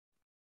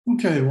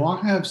Okay, well,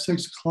 I have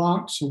 6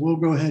 o'clock, so we'll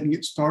go ahead and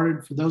get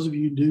started. For those of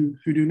you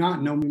who do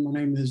not know me, my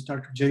name is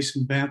Dr.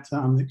 Jason Bantha.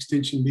 I'm the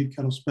Extension Beef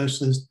Cattle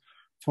Specialist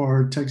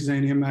for Texas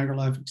A&M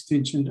AgriLife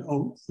Extension,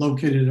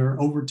 located at our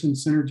Overton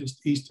Center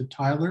just east of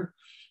Tyler.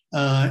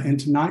 And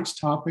tonight's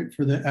topic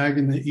for the Ag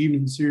in the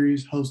Evening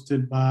series,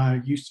 hosted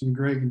by Houston,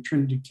 Gregg, and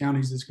Trinity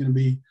counties, is going to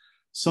be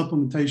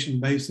supplementation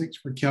basics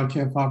for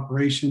cow-calf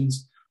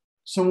operations.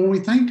 So when we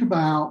think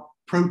about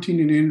protein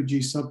and energy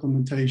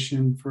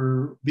supplementation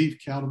for beef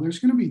cattle, there's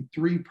going to be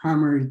three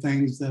primary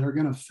things that are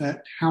going to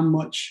affect how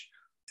much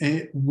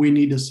we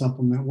need to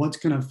supplement, what's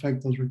going to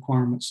affect those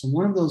requirements. So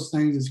one of those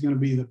things is going to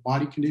be the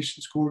body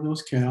condition score of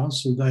those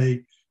cows. So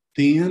they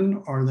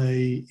thin, are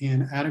they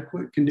in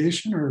adequate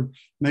condition, or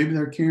maybe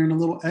they're carrying a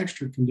little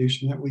extra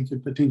condition that we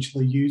could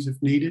potentially use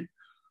if needed.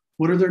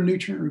 What are their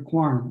nutrient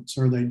requirements?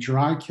 Are they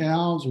dry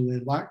cows? Are they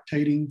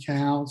lactating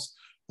cows?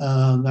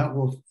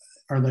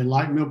 Are they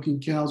light milking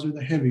cows or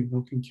the heavy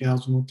milking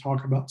cows? And we'll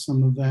talk about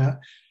some of that.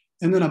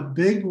 And then a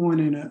big one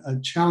and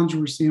a challenge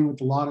we're seeing with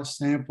a lot of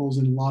samples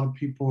and a lot of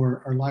people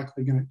are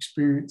likely going to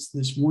experience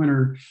this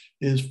winter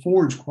is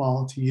forage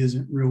quality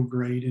isn't real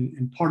great.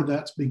 And part of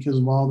that's because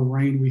of all the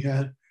rain we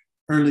had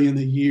early in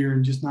the year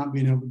and just not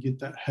being able to get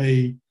that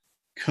hay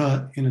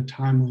cut in a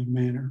timely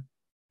manner.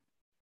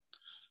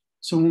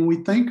 So when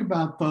we think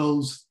about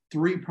those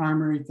three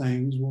primary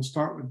things, we'll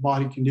start with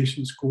body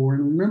condition score.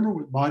 And remember,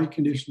 with body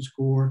condition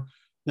score,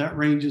 that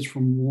ranges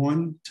from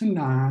 1 to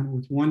 9,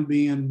 with 1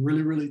 being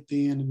really, really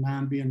thin and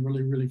 9 being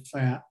really, really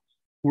fat.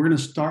 We're going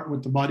to start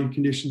with the body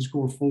condition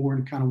score 4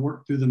 and kind of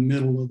work through the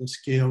middle of the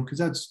scale, because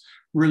that's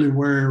really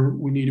where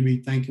we need to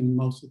be thinking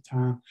most of the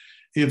time.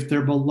 If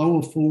they're below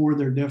a 4,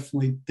 they're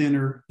definitely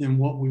thinner than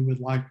what we would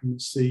like them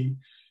to see.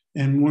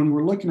 And when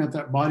we're looking at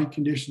that body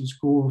condition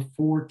score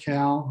for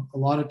cow, a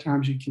lot of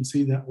times you can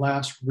see that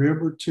last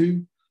rib or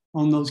two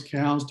on those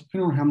cows,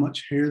 depending on how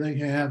much hair they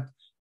have.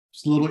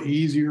 It's a little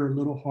easier, a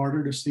little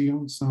harder to see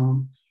on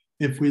some.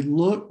 If we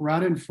look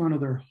right in front of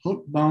their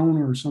hook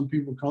bone, or some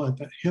people call it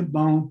that hip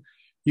bone,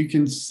 you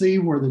can see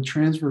where the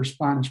transverse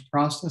spinous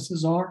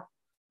processes are.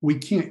 We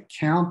can't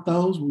count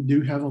those. We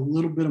do have a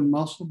little bit of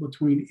muscle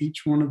between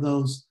each one of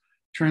those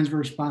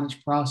transverse spinous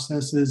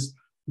processes,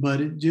 but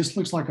it just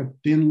looks like a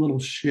thin little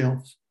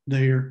shelf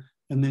there.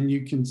 And then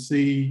you can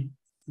see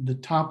the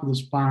top of the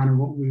spine, or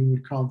what we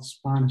would call the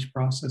spinous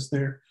process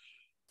there.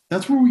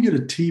 That's where we get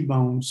a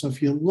T-bone. So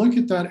if you look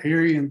at that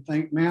area and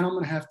think, man, I'm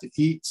going to have to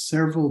eat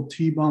several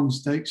T-bone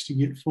steaks to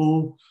get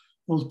full,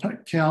 those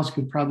cows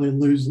could probably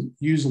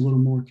use a little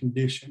more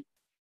condition.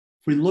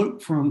 If we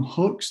look from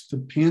hooks to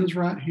pins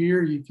right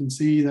here, you can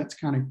see that's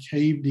kind of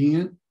caved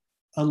in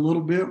a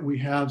little bit. We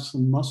have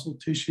some muscle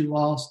tissue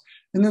loss.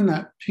 And then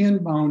that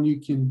pin bone, you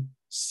can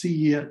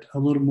see it a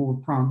little more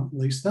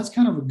prominently. So that's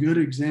kind of a good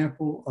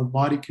example of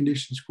body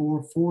condition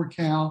score for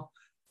cow.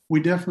 We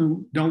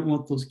definitely don't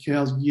want those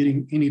cows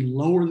getting any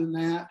lower than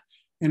that.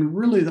 And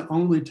really the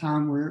only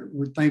time we're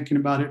thinking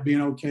about it being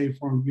okay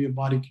for them to be a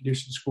body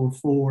condition score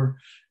 4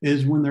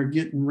 is when they're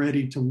getting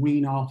ready to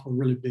wean off a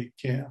really big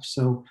calf.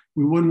 So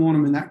we wouldn't want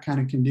them in that kind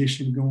of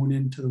condition going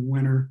into the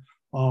winter,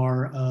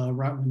 or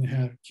right when they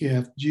have a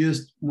calf,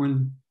 just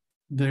when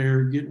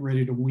they're getting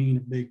ready to wean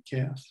a big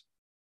calf.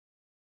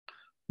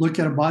 Look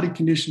at a body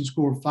condition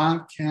score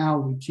 5 cow.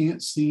 We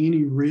can't see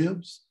any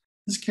ribs.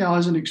 This cow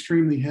isn't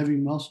extremely heavy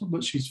muscle,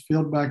 but she's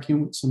filled back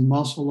in with some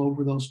muscle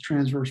over those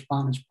transverse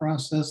spinous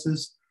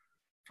processes.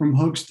 From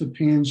hooks to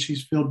pins,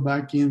 she's filled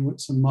back in with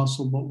some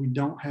muscle, but we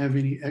don't have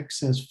any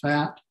excess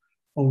fat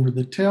over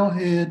the tail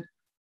head.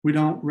 We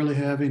don't really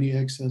have any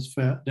excess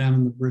fat down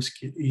in the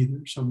brisket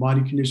either. So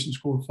body condition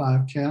score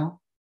 5 cow.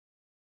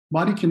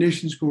 Body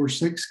condition score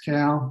 6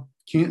 cow.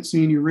 Can't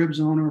see any ribs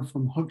on her.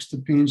 From hooks to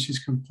pins, she's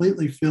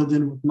completely filled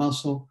in with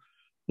muscle.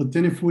 But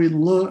then if we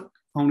look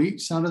on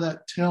each side of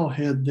that tail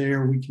head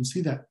there, we can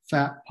see that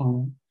fat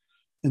pone.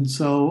 And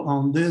so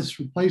on this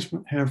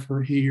replacement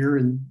heifer here,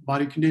 and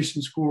body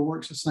condition score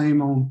works the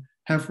same on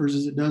heifers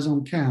as it does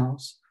on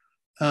cows.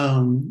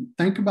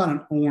 Think about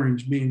an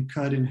orange being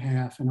cut in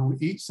half. And on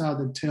each side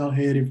of the tail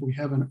head, if we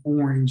have an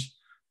orange,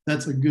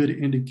 that's a good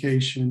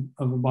indication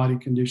of a body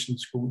condition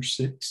score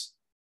 6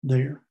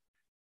 there.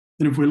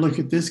 And if we look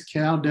at this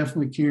cow,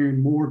 definitely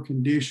carrying more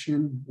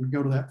condition, we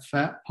go to that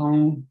fat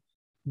pone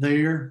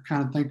there,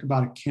 kind of think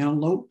about a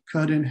cantaloupe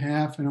cut in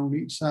half and on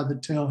each side of the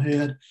tail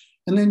head.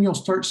 And then you'll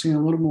start seeing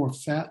a little more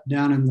fat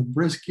down in the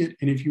brisket.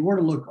 And if you were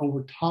to look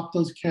over top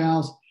those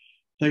cows,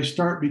 they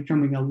start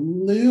becoming a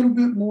little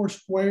bit more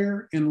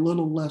square and a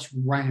little less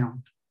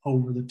round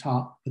over the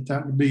top. But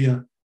that would be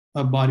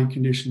a body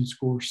condition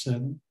score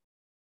 7.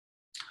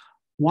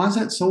 Why is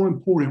that so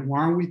important?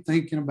 Why are we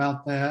thinking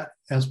about that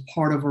as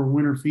part of our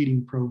winter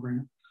feeding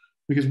program?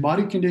 Because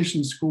body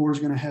condition score is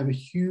going to have a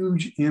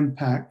huge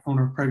impact on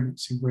our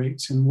pregnancy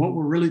rates. And what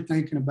we're really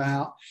thinking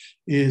about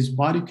is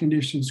body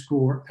condition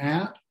score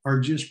at or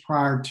just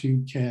prior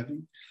to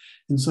calving.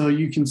 And so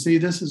you can see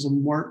this is a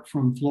work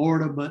from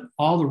Florida, but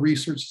all the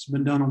research that's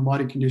been done on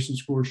body condition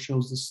scores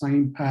shows the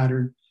same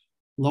pattern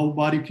low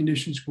body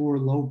condition score,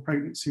 low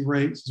pregnancy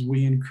rates. As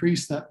we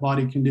increase that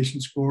body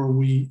condition score,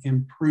 we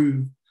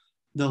improve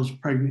those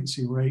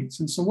pregnancy rates.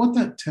 And so what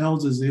that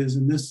tells us is,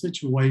 in this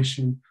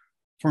situation,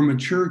 for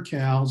mature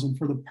cows, and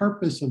for the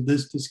purpose of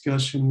this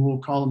discussion, we'll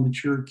call a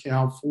mature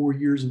cow 4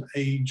 years of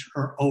age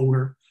or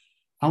older.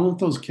 I want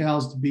those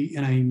cows to be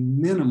in a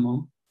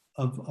minimum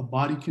of a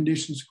body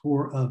condition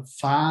score of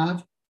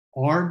 5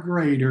 or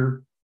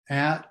greater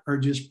at or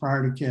just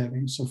prior to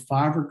calving. So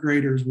 5 or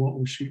greater is what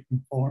we're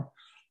shooting for.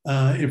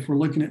 If we're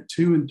looking at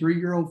 2 and 3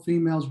 year old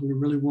females, we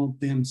really want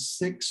them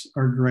 6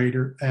 or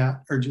greater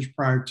at or just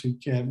prior to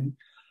calving.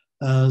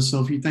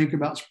 So if you think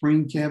about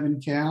spring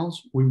calving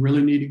cows, we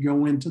really need to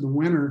go into the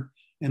winter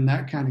in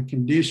that kind of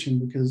condition,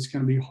 because it's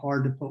going to be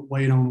hard to put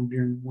weight on them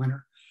during the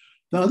winter.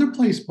 The other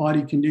place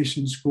body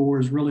condition score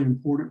is really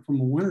important from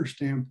a winter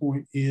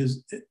standpoint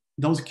is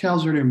those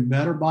cows that are in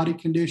better body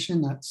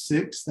condition, that's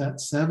 6,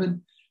 that's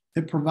 7,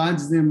 it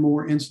provides them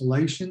more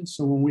insulation.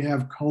 So when we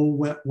have cold,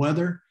 wet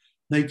weather,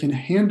 they can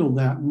handle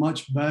that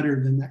much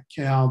better than that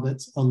cow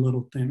that's a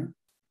little thinner.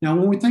 Now,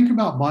 when we think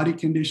about body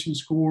condition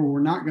score,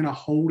 we're not going to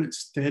hold it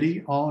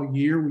steady all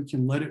year. We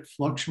can let it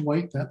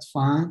fluctuate. That's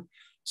fine.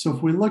 So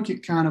if we look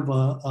at kind of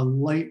a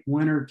late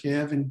winter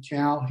calving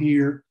cow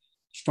here,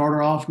 start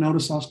her off,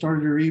 notice I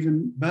started her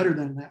even better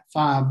than that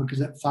 5, because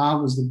that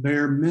 5 was the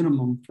bare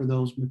minimum for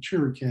those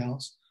mature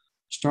cows.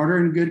 Start her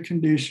in good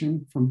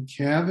condition. From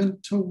calving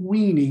to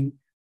weaning,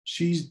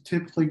 she's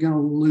typically going to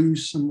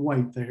lose some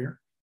weight there.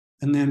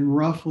 And then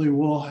roughly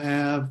we'll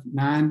have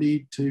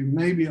 90 to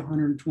maybe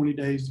 120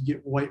 days to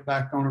get weight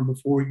back on her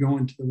before we go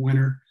into the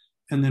winter,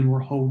 and then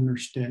we're holding her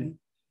steady.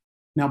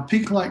 Now,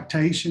 peak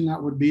lactation,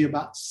 that would be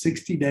about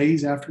 60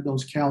 days after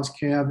those cows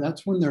calve.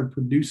 That's when they're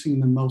producing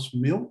the most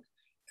milk,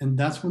 and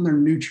that's when their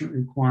nutrient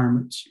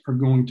requirements are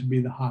going to be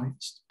the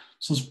highest.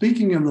 So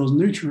speaking of those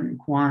nutrient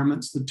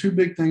requirements, the 2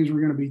 big things we're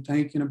going to be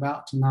thinking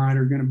about tonight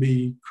are going to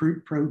be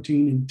crude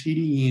protein and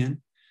TDN.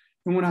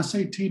 And when I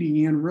say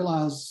TDN,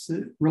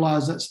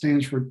 realize that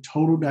stands for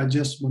total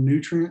digestible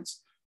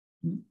nutrients.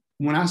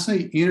 When I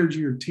say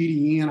energy or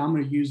TDN, I'm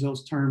going to use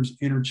those terms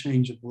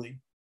interchangeably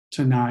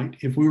tonight.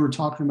 If we were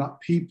talking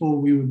about people,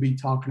 we would be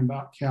talking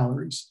about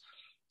calories.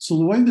 So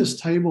the way this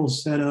table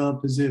is set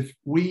up is, if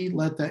we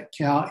let that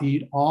cow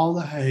eat all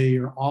the hay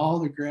or all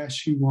the grass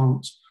she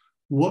wants,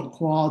 what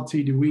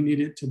quality do we need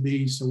it to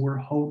be so we're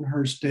holding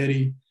her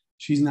steady?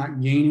 She's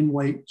not gaining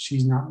weight,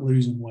 she's not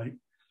losing weight.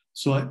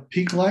 So at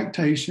peak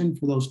lactation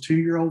for those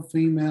 2-year-old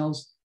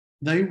females,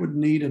 they would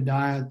need a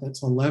diet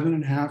that's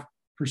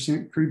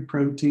 11.5% crude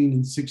protein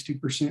and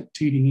 60%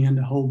 TDN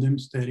to hold them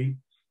steady.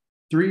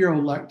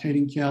 3-year-old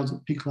lactating cows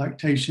at peak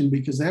lactation,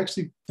 because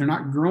they're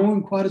not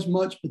growing quite as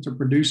much, but they're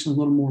producing a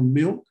little more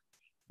milk.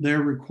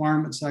 Their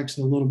requirements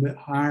actually a little bit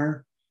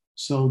higher.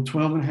 So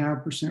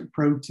 12.5%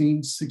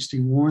 protein,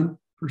 61%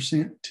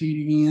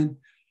 TDN.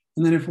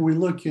 And then if we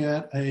look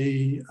at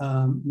a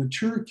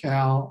mature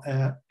cow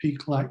at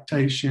peak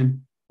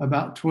lactation,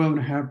 about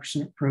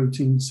 12.5%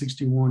 protein,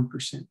 61%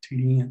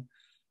 TDN.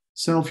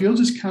 So if you'll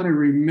just kind of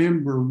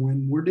remember,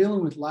 when we're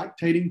dealing with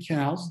lactating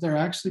cows, they're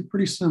actually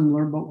pretty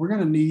similar, but we're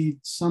going to need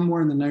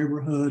somewhere in the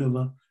neighborhood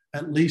of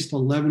at least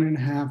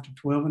 11.5 to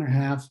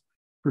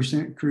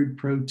 12.5% crude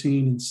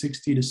protein and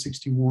 60 to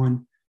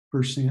 61%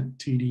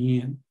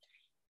 TDN.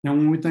 Now,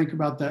 when we think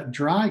about that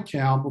dry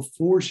cow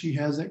before she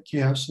has that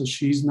calf, so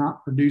she's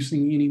not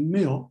producing any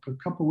milk, a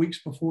couple of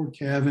weeks before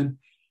calving,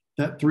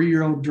 that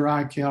 3-year-old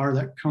dry cow, or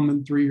that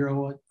coming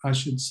 3-year-old, I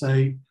should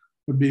say,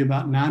 would be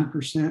about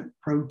 9%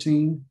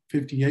 protein,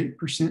 58%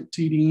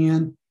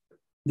 TDN.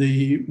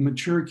 The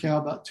mature cow,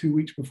 about 2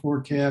 weeks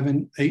before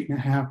calving,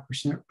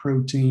 8.5%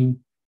 protein,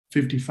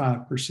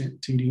 55%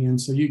 TDN.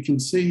 So you can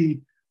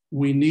see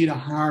we need a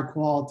higher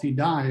quality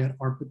diet,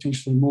 or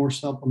potentially more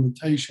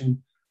supplementation,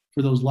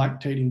 for those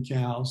lactating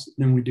cows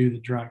than we do the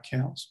dry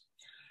cows.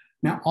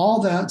 Now, all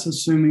that's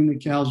assuming the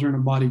cows are in a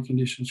body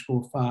condition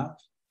score 5.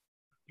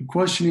 The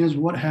question is,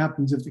 what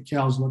happens if the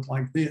cows look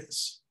like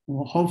this?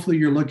 Well, hopefully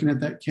you're looking at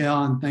that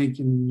cow and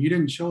thinking, you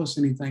didn't show us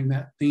anything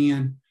that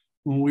thin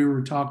when we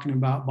were talking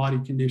about body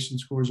condition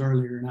scores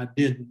earlier, and I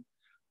didn't.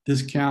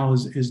 This cow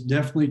is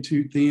definitely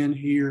too thin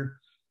here.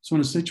 So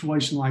in a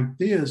situation like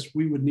this,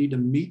 we would need to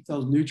meet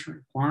those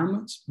nutrient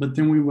requirements, but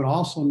then we would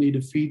also need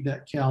to feed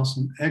that cow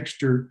some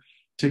extra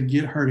to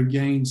get her to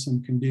gain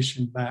some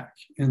condition back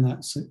in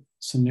that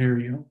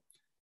scenario.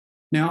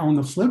 Now, on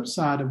the flip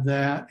side of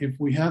that, if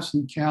we have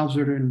some cows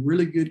that are in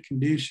really good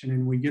condition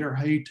and we get our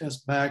hay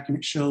test back and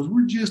it shows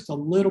we're just a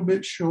little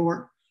bit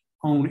short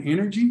on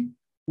energy,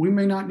 we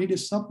may not need to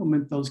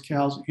supplement those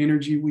cows'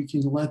 energy. We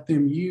can let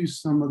them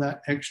use some of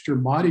that extra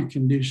body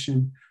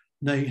condition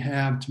they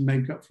have to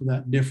make up for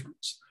that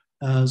difference.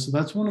 So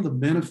that's one of the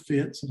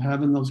benefits of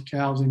having those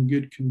cows in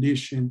good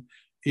condition,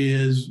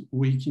 is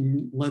we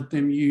can let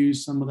them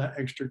use some of that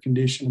extra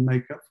condition to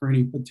make up for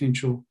any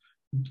potential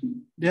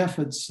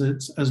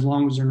deficits, as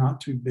long as they're not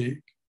too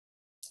big.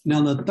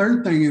 Now, the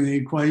third thing in the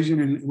equation,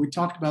 and we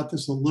talked about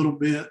this a little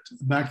bit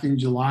back in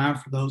July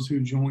for those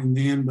who joined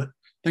then, but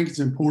I think it's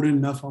important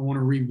enough I want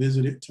to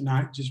revisit it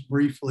tonight just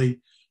briefly,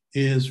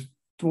 is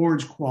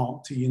forage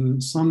quality.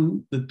 And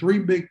the three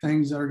big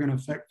things that are going to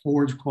affect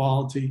forage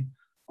quality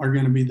are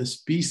going to be the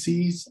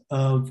species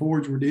of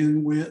forage we're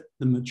dealing with,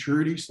 the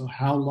maturity, so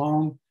how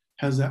long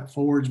has that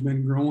forage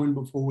been growing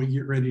before we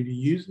get ready to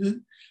use it,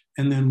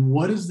 and then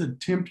what is the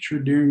temperature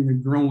during the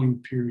growing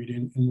period,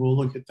 and we'll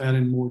look at that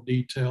in more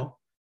detail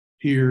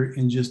here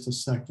in just a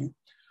second.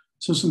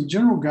 So some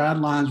general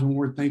guidelines when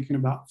we're thinking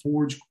about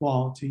forage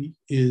quality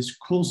is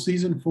cool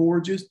season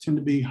forages tend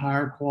to be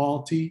higher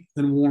quality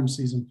than warm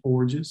season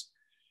forages.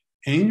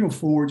 Annual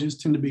forages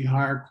tend to be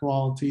higher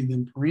quality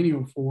than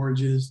perennial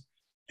forages,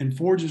 and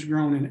forages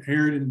grown in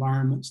arid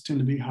environments tend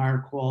to be higher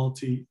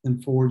quality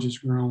than forages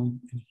grown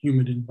in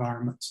humid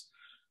environments.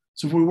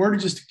 So if we were to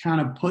just kind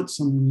of put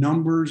some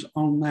numbers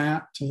on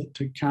that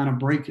to kind of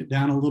break it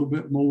down a little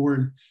bit more,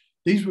 and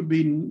these would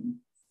be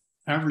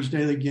average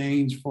daily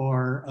gains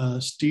for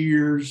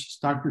steers,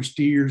 stocker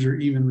steers, or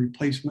even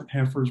replacement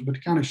heifers, but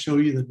to kind of show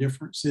you the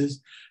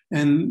differences.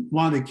 And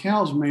while the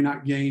cows may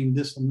not gain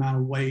this amount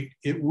of weight,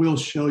 it will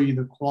show you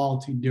the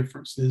quality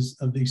differences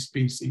of these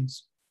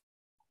species.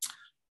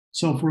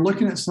 So if we're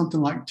looking at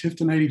something like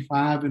Tifton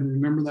 85, and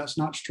remember that's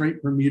not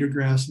straight Bermuda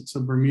grass, it's a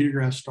Bermuda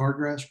grass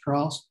stargrass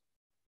cross,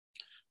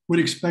 we'd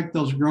expect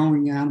those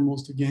growing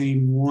animals to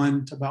gain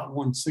 1 to about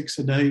 1/6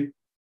 a day,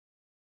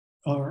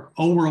 or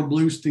overall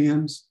blue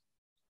stems.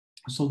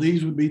 So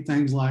these would be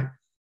things like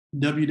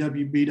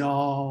WW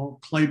Beadall,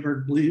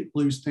 Clayburg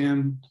blue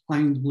stem,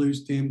 Plains blue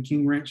stem,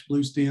 King Ranch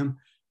blue stem.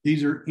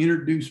 These are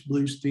introduced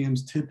blue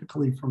stems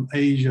typically from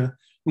Asia.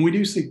 And we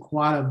do see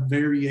quite a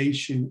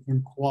variation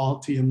in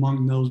quality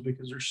among those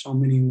because there's so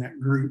many in that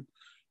group.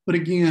 But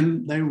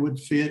again, they would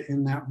fit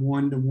in that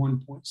 1 to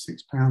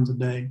 1.6 pounds a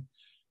day.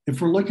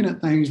 If we're looking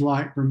at things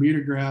like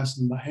Bermuda grass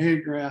and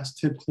Bahia grass,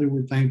 typically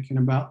we're thinking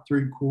about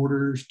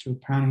 3/4 to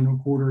 1.25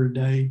 pounds a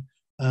day.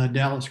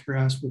 Dallas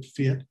grass would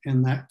fit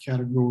in that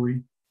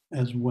category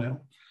as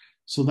well.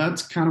 So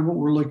that's kind of what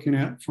we're looking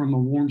at from a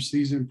warm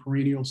season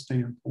perennial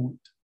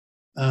standpoint.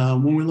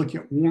 When we look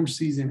at warm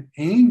season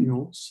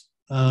annuals,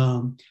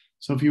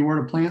 so if you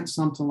were to plant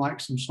something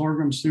like some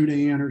sorghum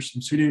Sudan or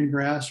some Sudan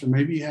grass, or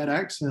maybe you had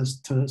access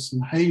to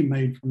some hay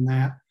made from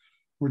that,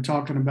 we're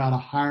talking about a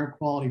higher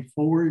quality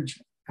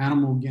forage,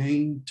 animal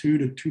gain 2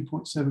 to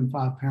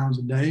 2.75 pounds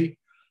a day.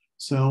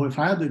 So if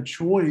I had the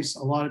choice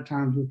a lot of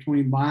times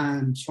between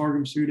buying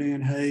sorghum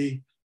Sudan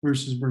hay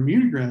versus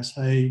Bermuda grass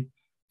hay,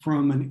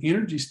 from an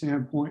energy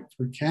standpoint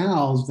for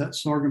cows, that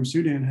sorghum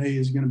Sudan hay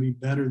is going to be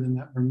better than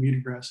that Bermuda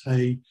grass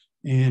hay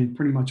in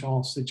pretty much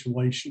all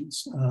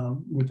situations,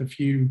 with a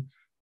few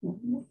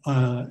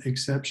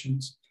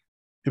exceptions.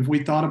 If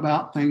we thought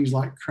about things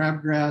like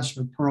crabgrass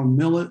or pearl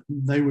millet,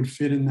 they would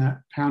fit in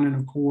that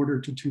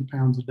 1.25 to 2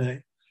 pounds a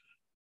day.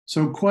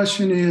 So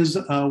question is,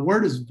 where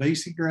does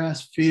Vasi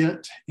grass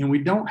fit? And we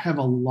don't have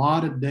a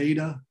lot of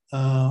data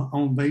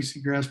on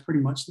Vasi grass,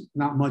 pretty much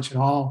not much at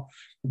all.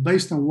 But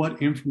based on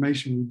what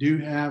information we do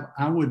have,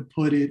 I would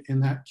put it in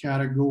that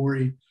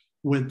category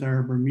with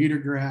our Bermuda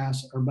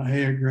grass or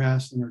Bahia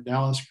grass and our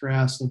Dallas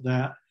grass of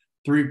that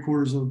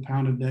 3/4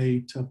 pound a day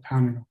to 1.25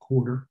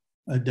 pounds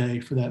a day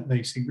for that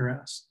Vasi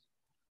grass.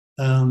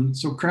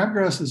 So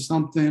crabgrass is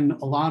something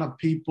a lot of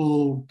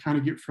people kind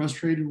of get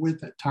frustrated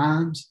with at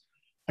times.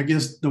 I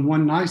guess the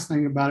one nice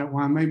thing about it,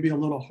 while it may be a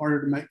little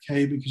harder to make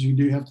hay because you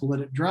do have to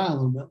let it dry a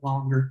little bit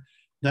longer,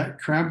 that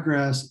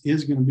crabgrass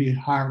is going to be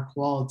higher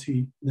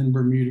quality than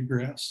Bermuda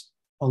grass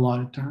a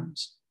lot of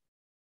times.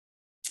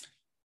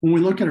 When we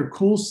look at our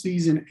cool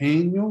season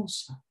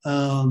annuals,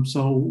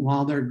 so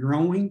while they're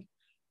growing,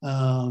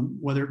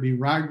 whether it be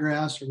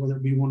ryegrass or whether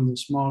it be one of the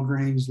small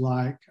grains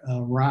like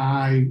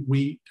rye,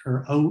 wheat,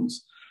 or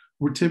oats,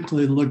 we're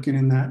typically looking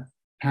in that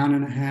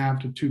 1.5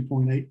 to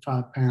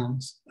 2.85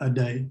 pounds a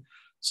day.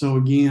 So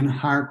again,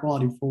 higher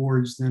quality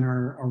forage than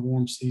our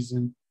warm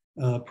season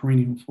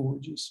perennial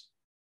forages.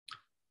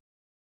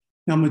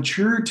 Now,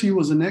 maturity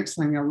was the next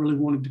thing I really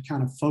wanted to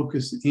kind of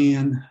focus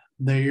in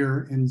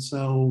there. And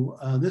so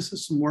this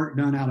is some work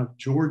done out of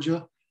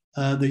Georgia.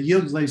 The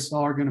yields they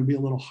saw are going to be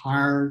a little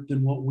higher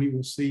than what we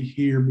will see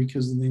here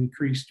because of the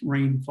increased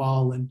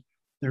rainfall, and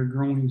their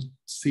growing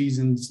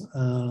seasons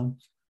a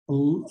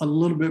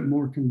little bit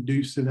more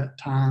conducive at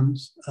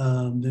times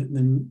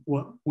than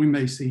what we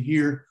may see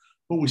here.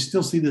 But we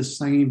still see the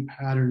same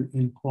pattern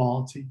in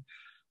quality.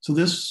 So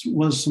this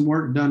was some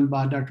work done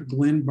by Dr.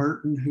 Glenn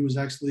Burton, who was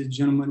actually a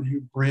gentleman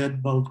who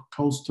bred both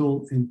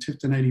Coastal and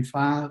Tifton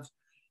 85.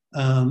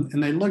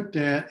 And they looked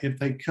at if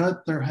they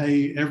cut their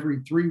hay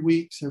every 3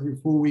 weeks, every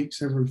 4 weeks,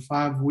 every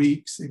 5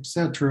 weeks,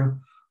 etc.,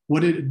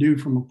 what did it do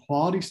from a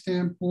quality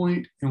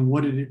standpoint and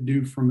what did it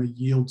do from a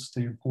yield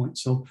standpoint?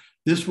 So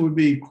this would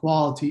be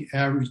quality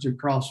averaged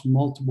across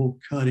multiple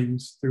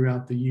cuttings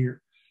throughout the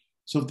year.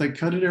 So if they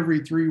cut it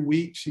every 3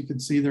 weeks, you can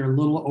see they're a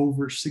little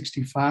over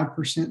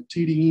 65%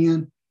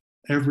 TDN.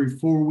 Every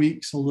 4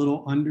 weeks, a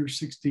little under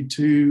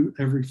 62.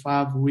 Every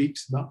 5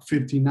 weeks, about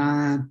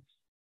 59.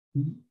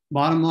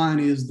 Bottom line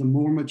is the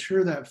more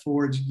mature that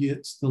forage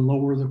gets, the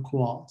lower the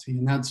quality.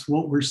 And that's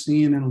what we're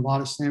seeing in a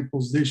lot of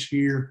samples this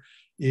year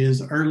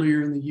is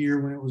earlier in the year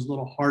when it was a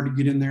little hard to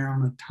get in there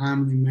on a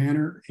timely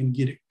manner and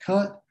get it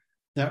cut,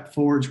 that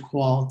forage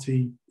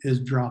quality is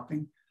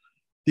dropping.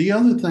 The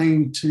other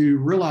thing to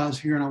realize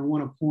here, and I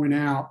want to point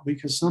out,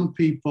 because some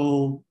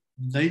people,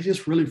 they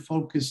just really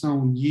focus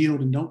on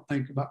yield and don't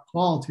think about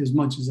quality as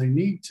much as they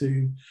need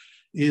to,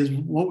 is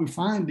what we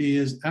find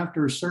is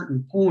after a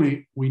certain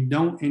point, we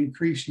don't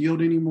increase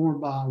yield anymore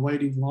by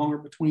waiting longer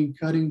between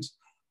cuttings.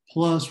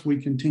 Plus, we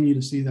continue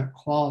to see that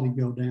quality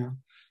go down.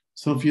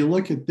 So if you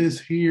look at this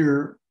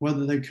here,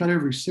 whether they cut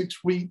every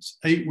 6 weeks,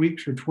 8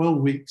 weeks, or 12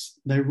 weeks,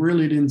 they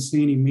really didn't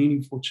see any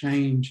meaningful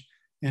change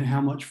in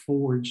how much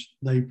forage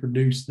they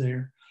produce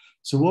there.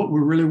 So what we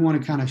really want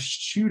to kind of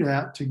shoot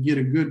at to get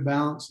a good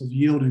balance of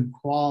yield and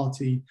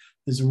quality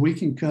is if we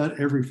can cut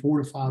every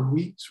 4 to 5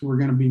 weeks, we're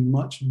going to be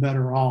much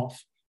better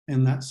off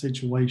in that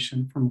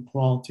situation from a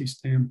quality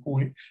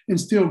standpoint and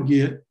still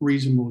get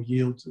reasonable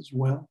yields as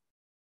well.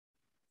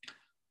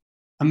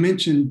 I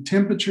mentioned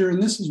temperature,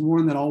 and this is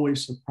one that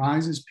always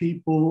surprises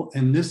people,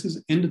 and this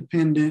is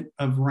independent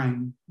of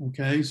rain,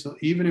 okay? So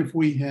even if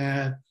we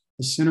had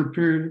a center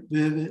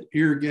pivot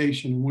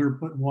irrigation and we were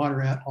putting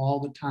water out all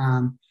the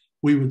time,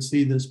 we would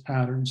see this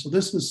pattern. So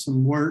this is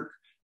some work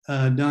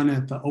done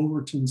at the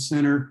Overton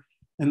Center,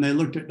 and they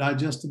looked at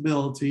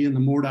digestibility, and the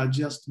more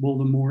digestible,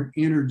 the more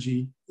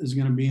energy is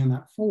going to be in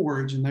that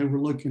forage. And they were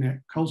looking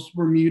at coastal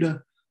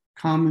Bermuda,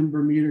 common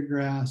Bermuda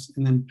grass,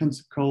 and then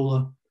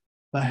Pensacola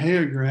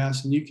Bahia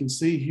grass. And you can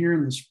see here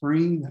in the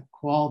spring that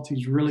quality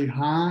is really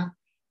high.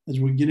 As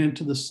we get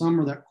into the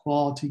summer, that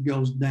quality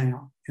goes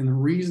down. And the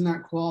reason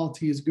that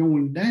quality is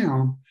going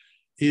down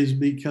is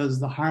because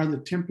the higher the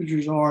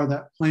temperatures are,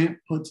 that plant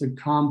puts a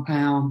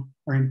compound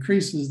or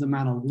increases the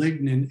amount of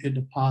lignin it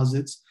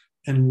deposits,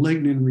 and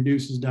lignin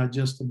reduces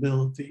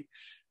digestibility.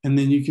 And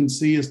then you can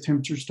see as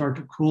temperatures start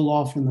to cool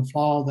off in the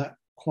fall, that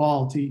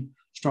quality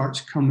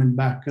starts coming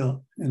back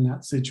up in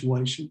that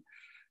situation.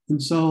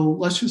 And so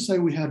let's just say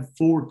we had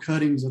 4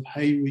 cuttings of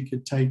hay we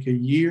could take a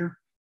year.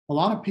 A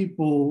lot of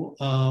people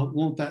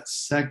want that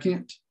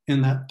second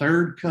and that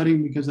third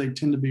cutting because they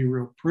tend to be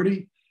real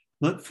pretty.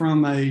 But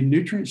from a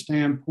nutrient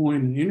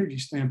standpoint and energy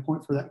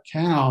standpoint for that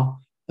cow,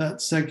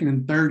 that second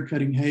and third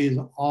cutting hay is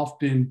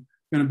often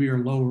going to be our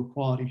lower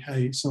quality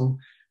hay. So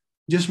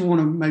just want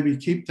to maybe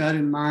keep that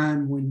in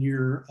mind when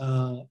you're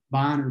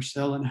buying or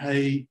selling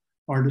hay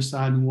or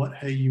deciding what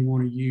hay you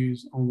want to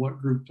use on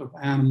what group of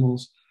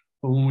animals.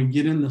 But when we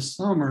get in the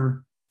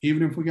summer,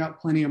 even if we got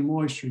plenty of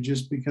moisture,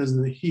 just because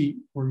of the heat,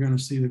 we're going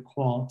to see the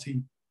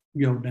quality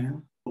go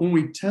down. When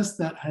we test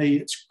that hay,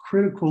 it's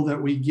critical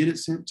that we get it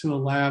sent to a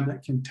lab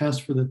that can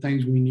test for the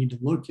things we need to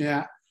look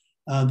at.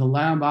 The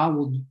lab I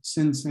will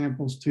send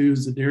samples to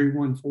is the Dairy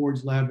One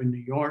Forage Lab in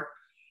New York.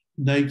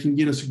 They can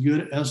get us a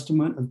good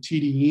estimate of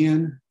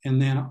TDN,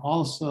 and then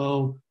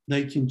also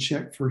they can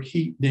check for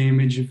heat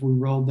damage if we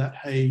rolled that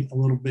hay a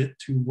little bit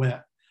too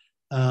wet.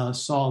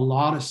 Saw a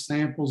lot of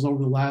samples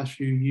over the last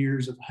few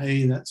years of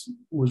hay that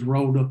was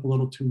rolled up a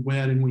little too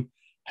wet, and we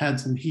had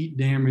some heat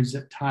damage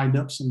that tied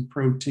up some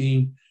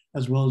protein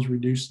as well as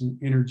reduced some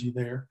energy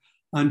there.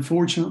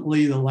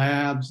 Unfortunately, the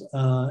labs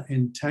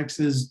in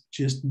Texas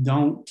just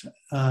don't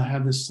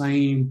have the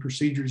same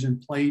procedures in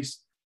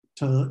place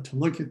to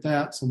look at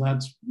that. So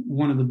that's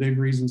one of the big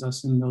reasons I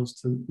send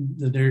those to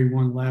the Dairy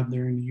One lab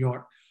there in New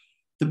York.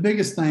 The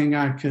biggest thing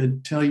I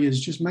could tell you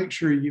is just make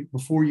sure you,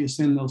 before you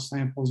send those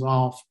samples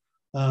off,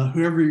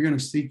 whoever you're going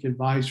to seek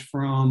advice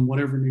from,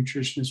 whatever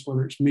nutritionist,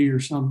 whether it's me or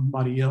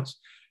somebody else,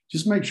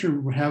 just make sure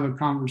we have a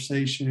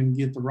conversation and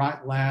get the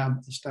right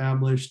lab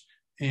established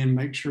and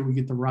make sure we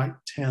get the right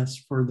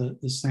tests for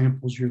the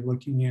samples you're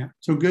looking at.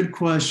 So good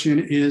question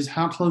is,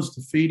 how close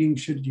to feeding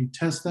should you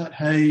test that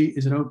hay?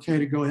 Is it okay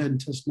to go ahead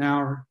and test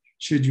now, or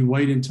should you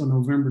wait until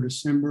November,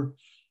 December?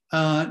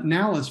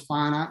 Now is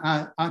fine.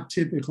 I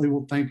typically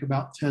will think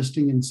about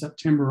testing in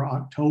September or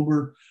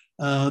October.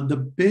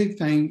 The big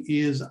thing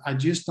is I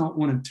just don't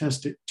want to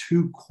test it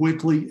too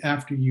quickly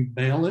after you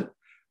bale it.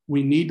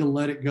 We need to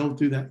let it go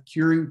through that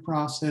curing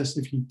process.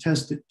 If you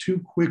test it too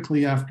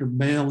quickly after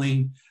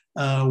baling,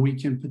 we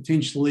can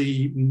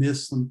potentially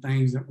miss some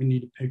things that we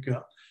need to pick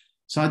up.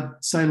 So I'd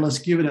say let's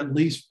give it at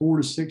least 4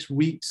 to 6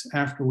 weeks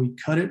after we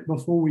cut it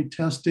before we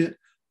test it.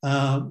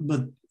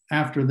 But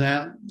after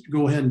that,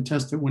 go ahead and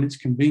test it when it's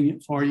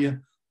convenient for you.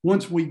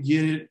 Once we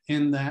get it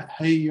in that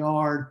hay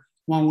yard,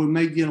 while we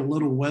may get a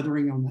little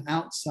weathering on the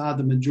outside,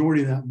 the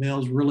majority of that bale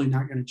is really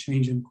not going to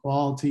change in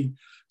quality.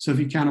 So if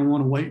you kind of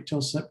want to wait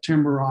till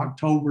September or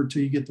October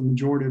till you get the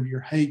majority of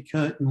your hay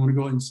cut and want to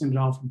go ahead and send it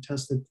off and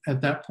test it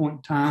at that point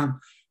in time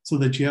so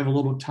that you have a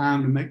little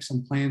time to make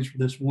some plans for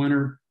this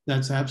winter,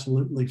 that's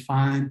absolutely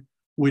fine.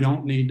 We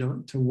don't need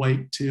to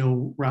wait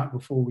till right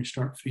before we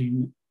start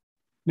feeding it.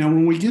 Now,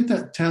 when we get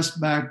that test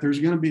back, there's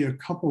going to be a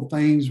couple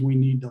things we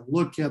need to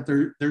look at.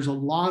 There's a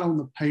lot on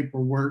the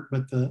paperwork,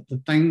 but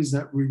the things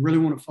that we really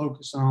want to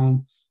focus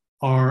on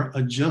are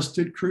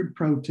adjusted crude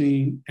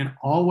protein, and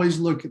always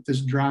look at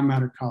this dry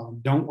matter column.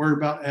 Don't worry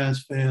about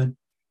as fed.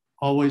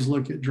 Always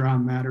look at dry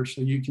matter. So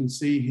you can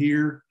see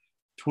here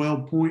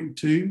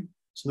 12.2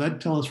 So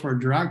that'd tell us for a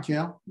dry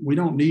cow, we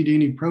don't need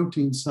any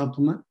protein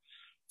supplement.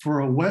 For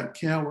a wet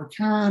cow, we're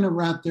kind of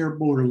right there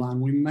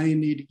borderline. We may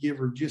need to give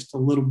her just a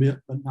little bit,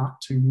 but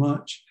not too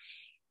much.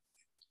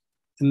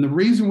 And the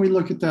reason we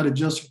look at that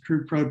adjusted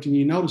crude protein,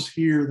 you notice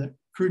here that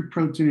crude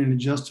protein and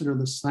adjusted are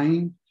the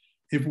same.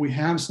 If we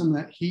have some of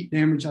that heat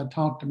damage I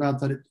talked about,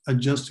 that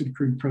adjusted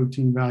crude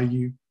protein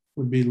value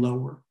would be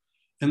lower.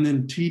 And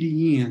then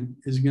TDN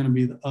is going to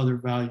be the other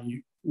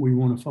value we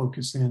want to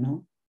focus in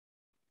on.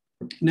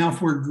 Now,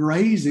 if we're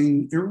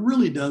grazing, it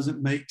really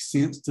doesn't make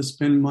sense to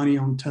spend money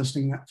on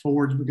testing that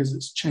forage because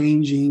it's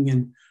changing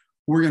and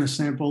we're going to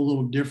sample a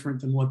little different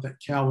than what that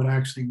cow would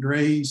actually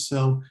graze.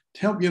 So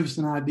to help give us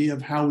an idea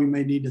of how we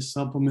may need to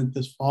supplement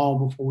this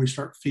fall before we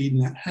start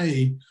feeding that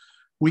hay,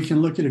 we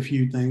can look at a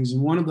few things.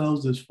 And one of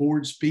those is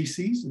forage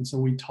species. And so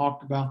we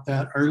talked about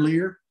that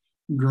earlier.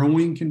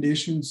 Growing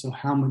conditions, so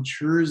how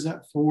mature is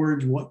that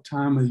forage? What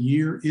time of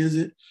year is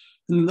it?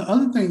 And the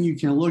other thing you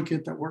can look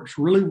at that works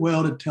really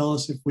well to tell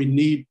us if we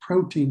need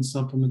protein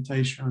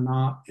supplementation or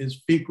not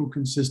is fecal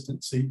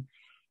consistency.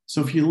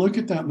 So if you look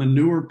at that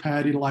manure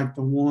patty like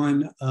the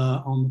one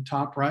on the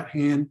top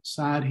right-hand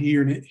side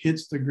here, and it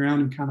hits the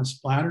ground and kind of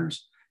splatters,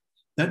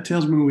 that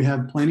tells me we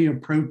have plenty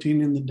of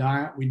protein in the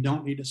diet. We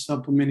don't need to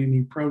supplement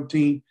any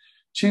protein.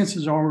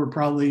 Chances are we're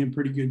probably in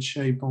pretty good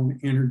shape on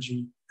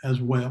energy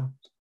as well.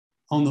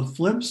 On the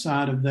flip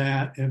side of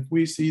that, if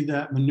we see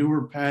that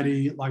manure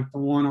patty like the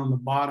one on the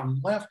bottom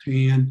left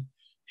hand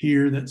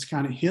here that's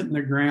kind of hitting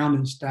the ground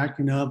and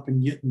stacking up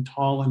and getting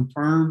tall and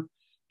firm,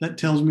 that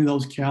tells me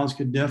those cows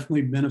could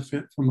definitely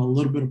benefit from a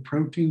little bit of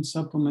protein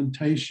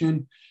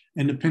supplementation.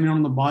 And depending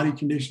on the body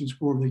condition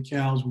score of the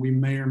cows, we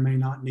may or may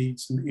not need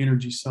some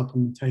energy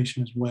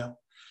supplementation as well.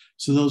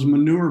 So those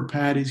manure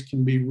patties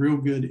can be real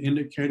good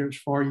indicators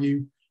for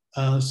you.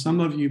 Some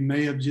of you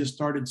may have just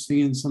started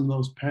seeing some of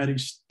those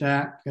patties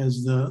stack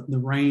as the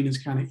rain has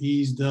kind of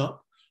eased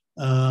up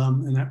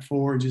and that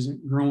forage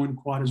isn't growing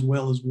quite as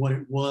well as what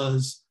it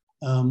was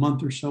a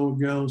month or so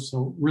ago.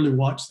 So really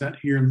watch that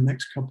here in the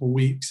next couple of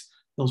weeks.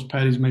 Those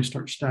patties may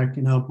start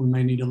stacking up. We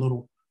may need a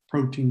little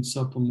protein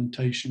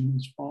supplementation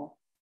this fall.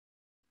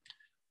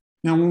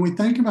 Now, when we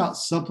think about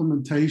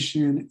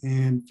supplementation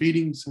and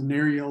feeding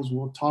scenarios,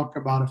 we'll talk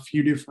about a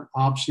few different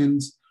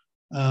options.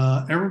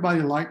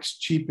 Everybody likes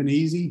cheap and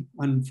easy.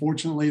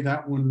 Unfortunately,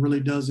 that one really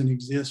doesn't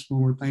exist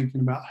when we're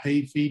thinking about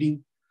hay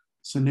feeding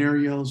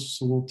scenarios.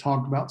 So we'll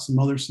talk about some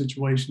other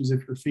situations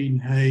if you're feeding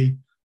hay.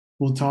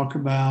 We'll talk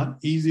about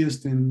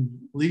easiest and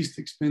least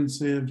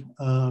expensive,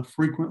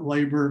 frequent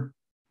labor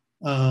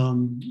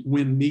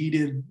when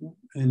needed,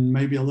 and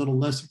maybe a little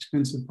less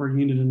expensive per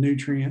unit of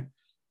nutrient.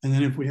 And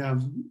then if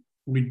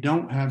we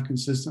don't have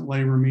consistent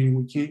labor, meaning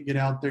we can't get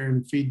out there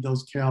and feed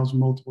those cows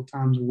multiple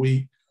times a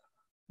week,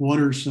 what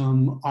are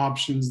some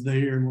options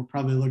there? And we're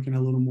probably looking at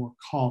a little more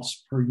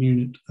cost per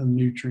unit of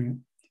nutrient.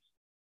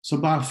 So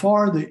by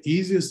far, the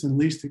easiest and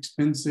least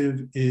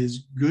expensive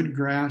is good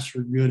grass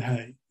or good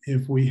hay.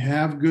 If we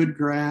have good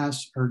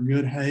grass or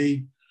good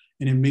hay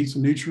and it meets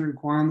the nutrient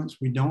requirements,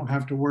 we don't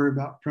have to worry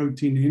about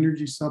protein and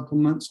energy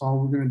supplements. All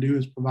we're going to do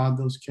is provide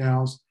those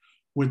cows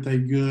with a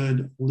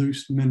good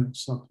loose mineral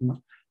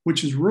supplement,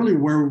 which is really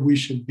where we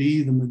should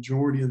be the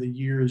majority of the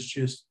year, is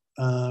just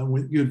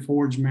with good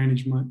forage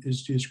management,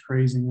 is just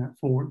grazing that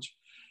forage.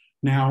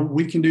 Now,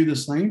 we can do the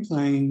same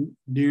thing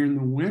during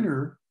the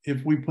winter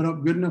if we put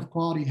up good enough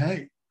quality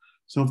hay.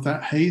 So if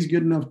that hay is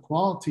good enough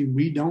quality,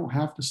 we don't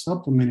have to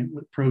supplement it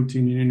with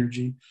protein and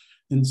energy.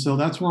 And so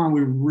that's why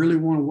we really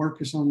want to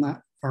work us on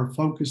that, or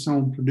focus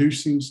on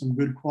producing some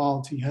good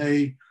quality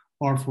hay,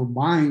 or if we're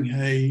buying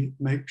hay,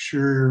 make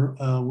sure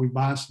we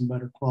buy some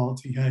better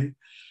quality hay.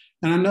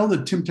 And I know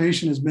the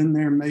temptation has been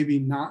there maybe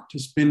not to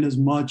spend as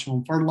much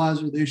on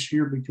fertilizer this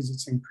year because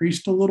it's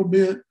increased a little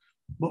bit.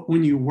 But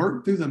when you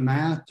work through the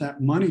math, that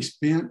money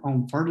spent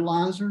on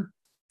fertilizer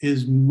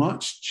is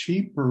much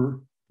cheaper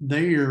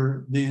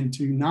there than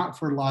to not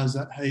fertilize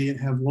that hay and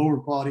have lower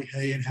quality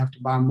hay and have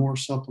to buy more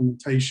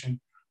supplementation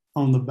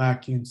on the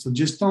back end. So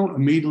just don't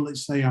immediately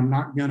say, I'm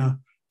not going to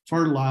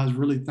fertilize.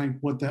 Really think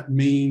what that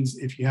means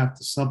if you have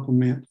to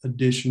supplement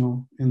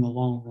additional in the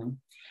long run.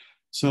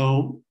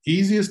 So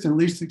easiest and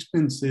least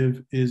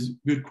expensive is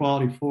good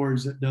quality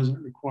forage that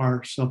doesn't require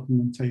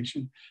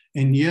supplementation.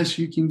 And yes,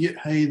 you can get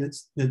hay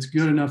that's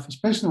good enough,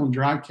 especially on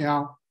dry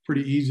cow,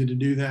 pretty easy to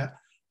do that.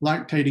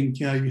 Lactating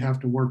cow, you have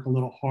to work a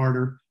little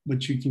harder,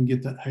 but you can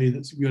get that hay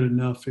that's good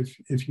enough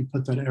if you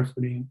put that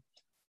effort in.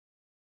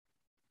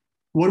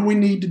 What do we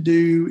need to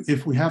do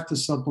if we have to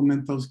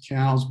supplement those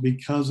cows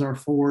because our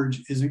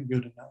forage isn't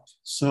good enough?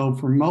 So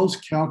for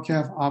most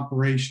cow-calf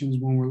operations,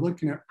 when we're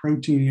looking at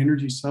protein and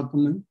energy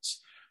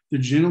supplements, they're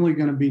generally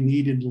going to be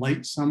needed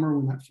late summer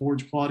when that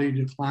forage quality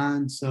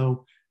declines.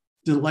 So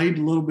delayed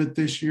a little bit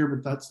this year,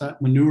 but that's that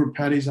manure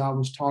patties I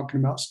was talking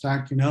about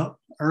stacking up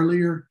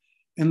earlier.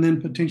 And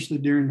then potentially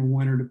during the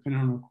winter, depending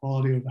on the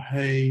quality of the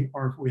hay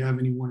or if we have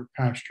any winter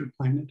pasture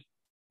planted.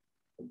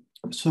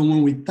 So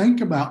when we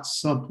think about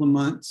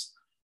supplements,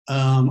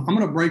 I'm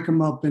going to break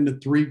them up into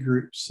three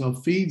groups. So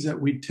feeds that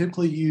we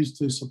typically use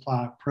to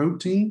supply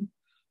protein,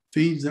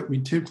 feeds that we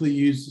typically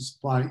use to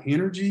supply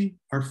energy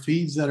are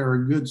feeds that are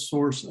a good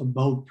source of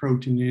both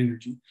protein and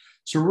energy.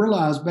 So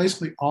realize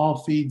basically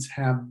all feeds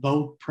have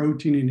both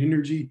protein and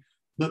energy,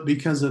 but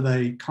because of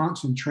a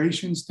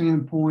concentration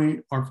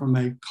standpoint or from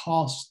a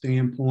cost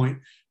standpoint,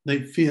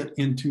 they fit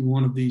into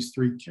one of these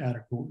three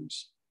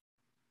categories.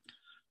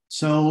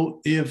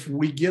 So if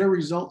we get our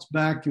results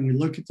back and we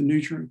look at the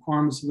nutrient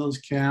requirements of those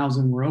cows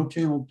and we're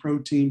okay on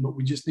protein, but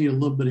we just need a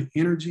little bit of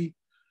energy,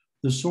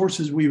 the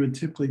sources we would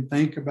typically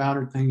think about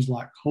are things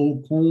like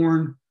whole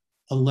corn,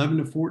 11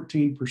 to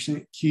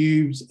 14%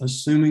 cubes,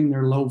 assuming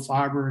they're low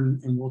fiber,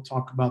 and we'll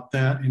talk about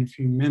that in a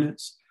few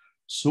minutes.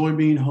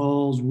 Soybean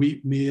hulls,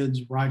 wheat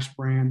mids, rice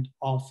bran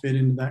all fit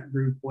into that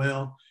group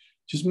well.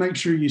 Just make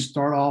sure you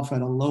start off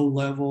at a low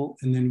level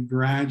and then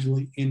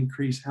gradually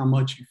increase how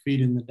much you feed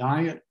in the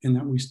diet, and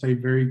that we stay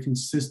very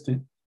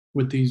consistent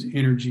with these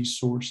energy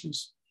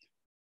sources.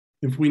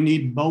 If we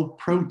need both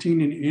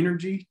protein and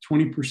energy,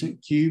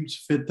 20% cubes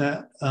fit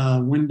that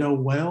window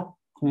well.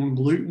 Corn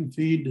gluten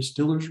feed,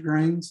 distillers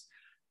grains.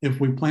 If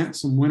we plant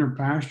some winter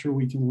pasture,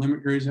 we can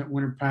limit graze that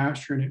winter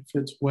pasture and it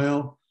fits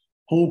well.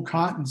 Whole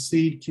cotton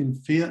seed can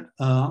fit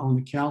on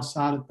the cow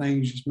side of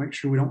things. Just make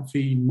sure we don't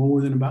feed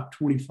more than about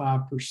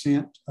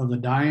 25% of the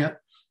diet,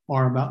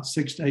 or about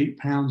 6 to 8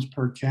 pounds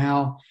per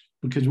cow,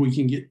 because we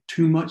can get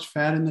too much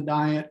fat in the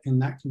diet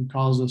and that can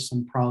cause us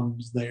some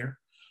problems there.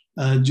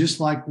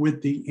 Just like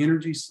with the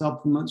energy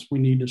supplements, we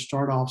need to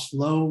start off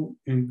slow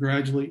and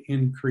gradually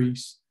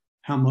increase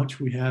how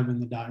much we have in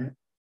the diet.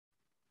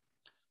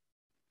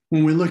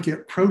 When we look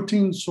at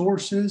protein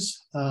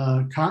sources,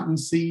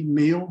 cottonseed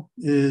meal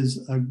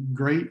is a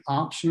great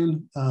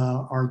option.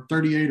 Our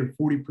 38 or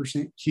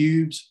 40%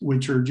 cubes,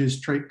 which are just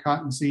straight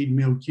cottonseed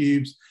meal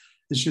cubes.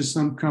 It's just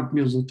some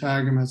companies will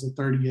tag them as a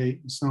 38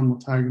 and some will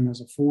tag them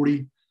as a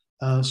 40.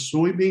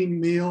 Soybean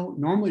meal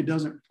normally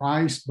doesn't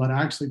price, but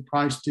I actually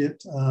priced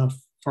it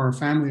for a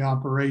family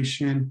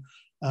operation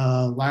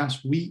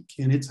last week,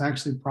 and it's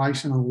actually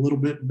pricing a little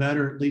bit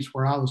better, at least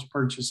where I was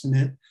purchasing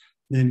it,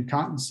 than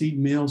cottonseed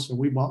meal. So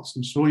we bought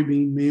some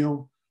soybean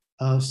meal.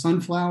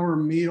 Sunflower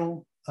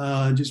meal,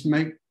 just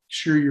make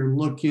sure you're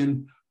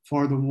looking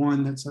for the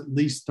one that's at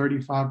least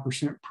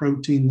 35%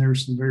 protein.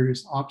 There's some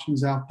various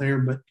options out there,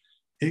 but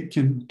it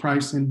can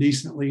price in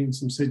decently in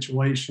some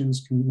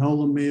situations.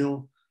 Canola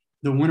meal.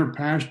 The winter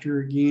pasture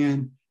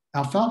again.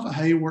 Alfalfa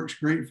hay works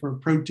great for a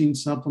protein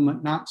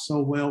supplement, not so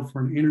well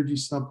for an energy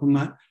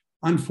supplement.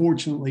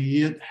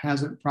 Unfortunately, it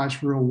hasn't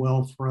priced real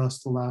well for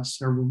us the last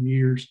several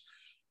years.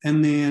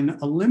 And then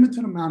a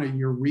limited amount of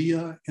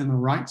urea in the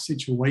right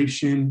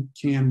situation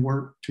can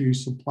work to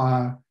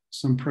supply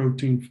some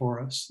protein for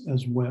us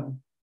as well.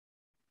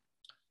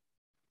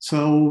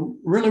 So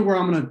really where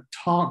I'm going to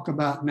talk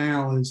about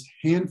now is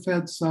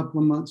hand-fed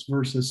supplements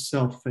versus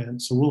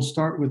self-fed. So we'll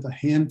start with the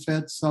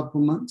hand-fed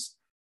supplements.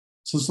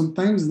 So some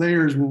things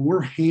there is when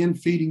we're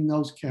hand feeding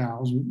those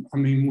cows, I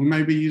mean, we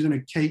may be using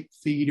a cake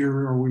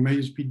feeder or we may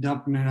just be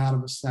dumping it out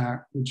of a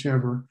sack,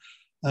 whichever.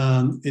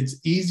 It's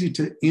easy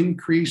to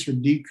increase or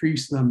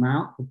decrease the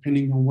amount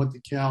depending on what the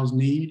cows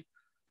need.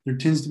 There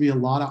tends to be a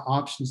lot of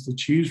options to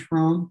choose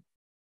from.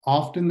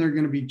 Often they're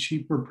going to be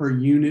cheaper per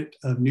unit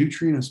of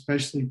nutrient,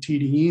 especially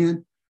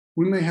TDN.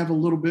 We may have a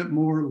little bit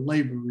more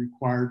labor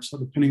required, so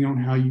depending on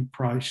how you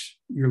price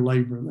your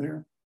labor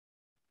there.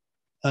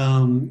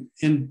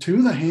 And two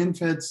of the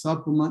hand-fed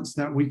supplements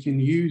that we can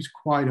use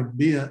quite a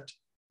bit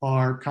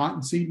are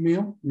cottonseed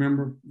meal,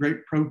 remember,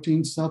 great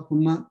protein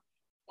supplement.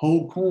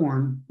 Whole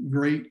corn,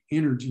 great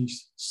energy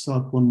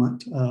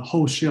supplement,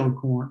 whole shell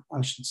corn,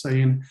 I should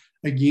say. And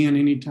again,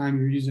 anytime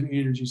you're using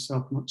energy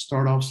supplement,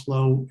 start off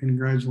slow and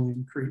gradually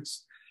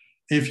increase.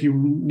 If you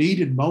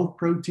needed both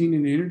protein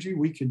and energy,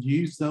 we could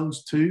use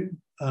those too.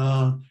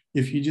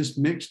 If you just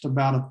mixed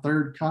about a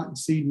third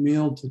cottonseed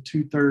meal to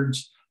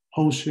 2/3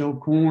 whole shell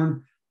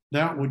corn,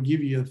 that would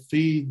give you a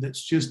feed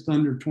that's just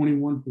under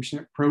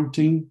 21%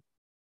 protein,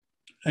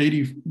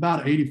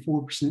 about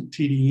 84%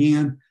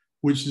 TDN,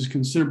 which is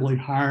considerably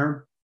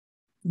higher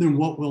than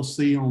what we'll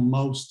see on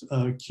most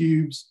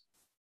cubes.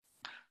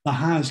 The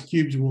highest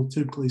cubes we'll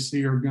typically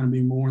see are going to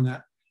be more in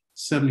that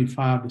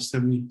 75 to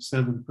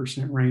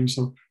 77% range.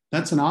 So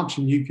that's an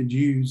option you could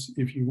use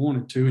if you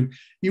wanted to. And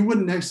you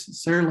wouldn't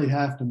necessarily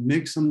have to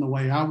mix them. The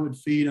way I would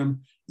feed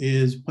them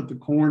is put the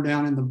corn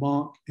down in the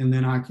bunk, and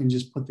then I can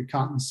just put the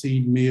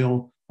cottonseed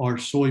meal or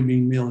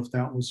soybean meal, if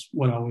that was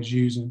what I was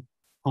using,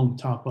 on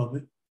top of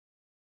it.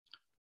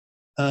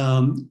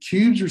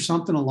 Cubes are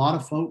something a lot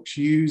of folks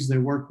use. They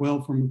work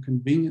well from a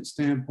convenience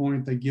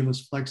standpoint. They give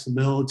us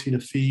flexibility to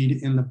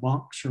feed in the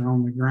bunks or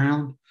on the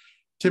ground.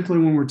 Typically,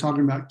 when we're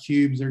talking about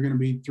cubes, they're going to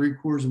be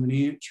 3/4 of an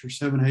inch or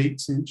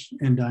 7/8 inch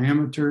in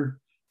diameter.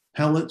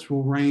 Pellets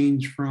will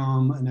range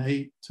from an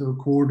 1/8 to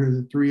 1/4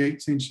 to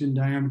 3/8 inch in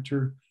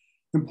diameter.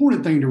 The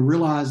important thing to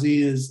realize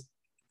is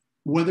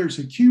whether it's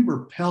a cube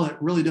or pellet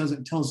really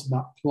doesn't tell us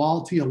about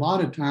quality. A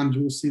lot of times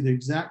we'll see the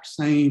exact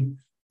same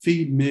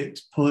feed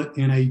mix put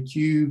in a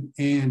cube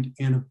and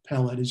in a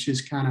pellet. It's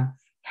just kind of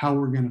how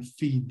we're going to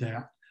feed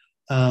that.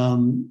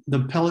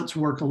 The pellets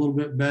work a little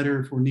bit better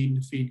if we're needing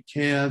to feed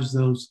calves.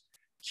 Those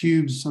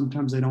cubes,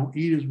 sometimes they don't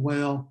eat as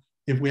well.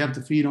 If we have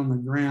to feed on the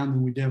ground,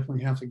 then we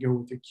definitely have to go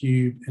with a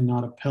cube and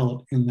not a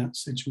pellet in that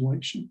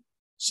situation.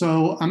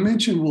 So I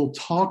mentioned we'll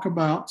talk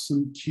about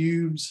some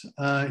cubes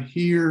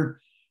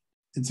here.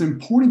 It's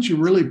important you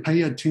really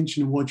pay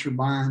attention to what you're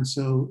buying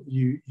so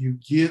you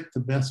get the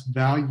best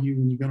value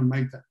when you're going to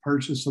make that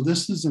purchase. So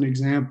this is an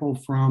example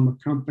from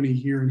a company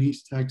here in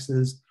East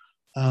Texas.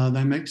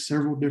 They make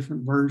several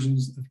different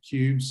versions of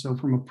cubes. So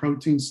from a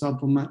protein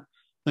supplement,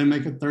 they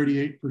make a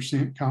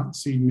 38%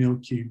 cottonseed meal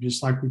cube.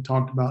 Just like we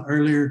talked about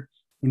earlier,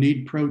 we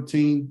need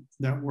protein.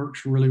 That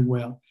works really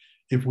well.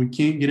 If we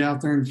can't get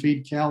out there and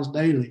feed cows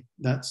daily,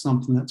 that's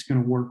something that's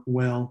going to work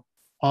well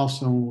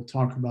also, and we'll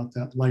talk about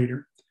that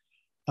later.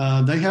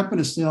 They happen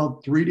to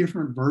sell 3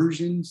 different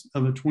versions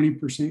of a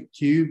 20%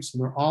 cube, so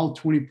they're all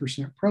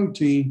 20%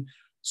 protein.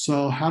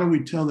 So how do we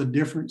tell the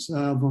difference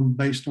of them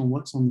based on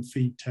what's on the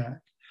feed tag?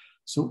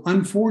 So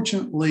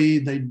unfortunately,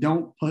 they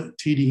don't put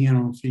TDN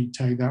on a feed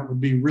tag. That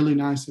would be really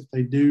nice if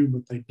they do,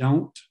 but they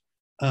don't.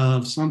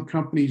 Some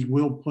companies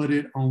will put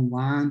it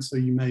online, so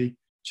you may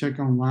check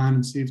online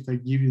and see if they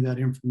give you that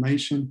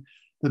information.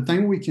 The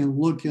thing we can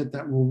look at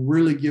that will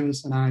really give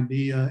us an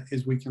idea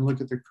is we can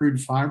look at the crude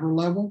fiber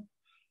level.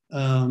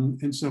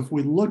 And so if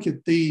we look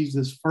at these,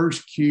 this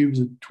first cube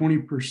is a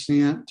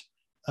 20%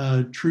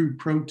 true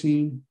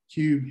protein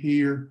cube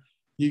here.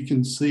 You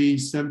can see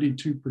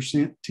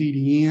 72%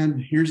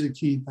 TDN. Here's a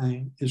key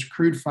thing, is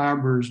crude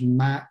fiber is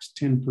max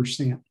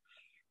 10%.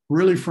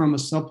 Really, from a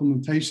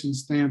supplementation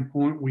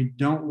standpoint, we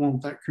don't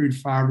want that crude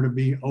fiber to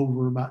be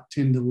over about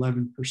 10 to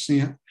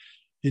 11%.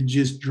 It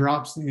just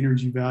drops the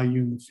energy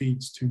value in the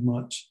feeds too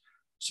much.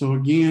 So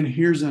again,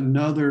 here's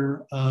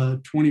another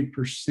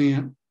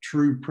 20%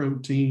 true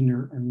protein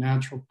or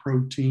natural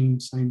protein,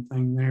 same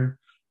thing there,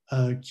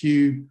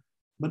 cube.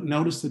 But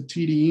notice the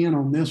TDN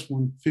on this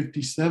one,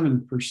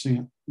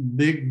 57%,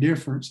 big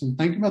difference. And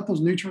think about those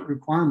nutrient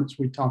requirements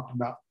we talked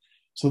about.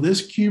 So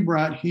this cube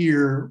right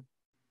here,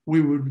 we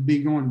would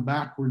be going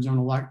backwards on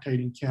a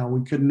lactating cow.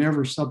 We could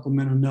never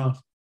supplement enough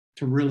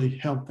to really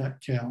help that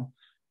cow.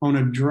 On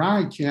a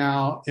dry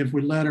cow, if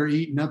we let her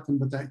eat nothing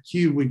but that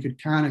cube, we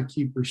could kind of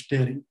keep her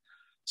steady.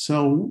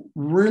 So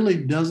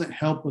really doesn't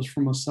help us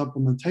from a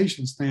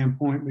supplementation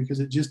standpoint because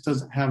it just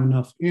doesn't have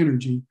enough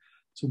energy.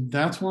 So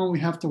that's why we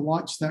have to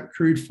watch that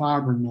crude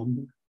fiber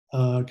number,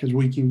 because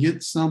we can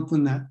get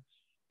something that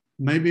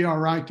may be all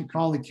right to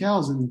call the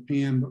cows in the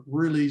pen, but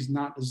really is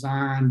not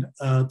designed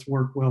to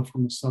work well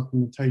from a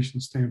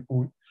supplementation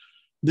standpoint.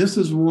 This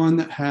is one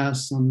that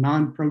has some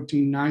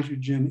non-protein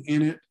nitrogen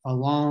in it,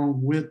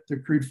 along with the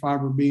crude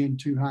fiber being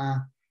too high.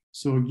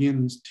 So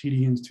again, this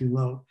TDN is too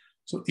low.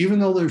 So even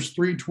though there's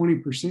 3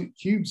 20%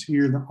 cubes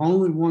here, the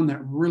only one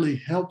that really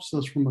helps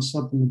us from a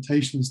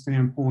supplementation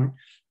standpoint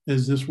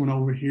is this one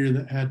over here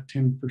that had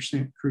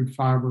 10% crude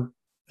fiber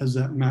as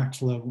that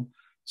max level.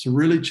 So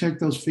really check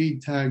those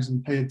feed tags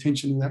and pay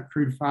attention to that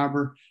crude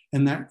fiber.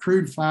 And that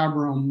crude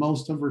fiber on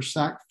most of our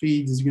sack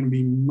feeds is going to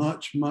be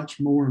much, much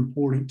more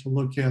important to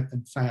look at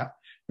than fat.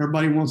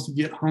 Everybody wants to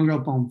get hung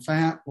up on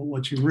fat, but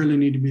what you really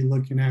need to be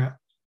looking at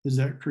is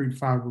that crude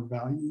fiber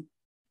value.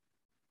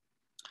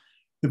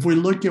 If we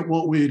look at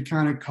what we would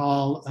kind of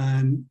call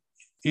an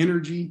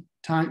energy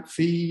type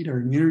feed or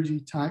an energy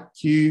type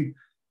cube,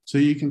 so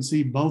you can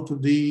see both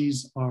of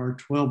these are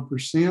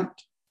 12%.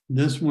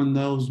 This one,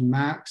 those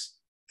max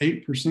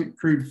 8%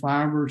 crude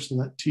fiber, so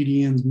that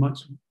TDN is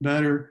much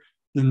better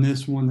than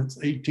this one that's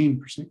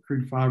 18%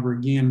 crude fiber.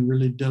 Again,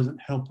 really doesn't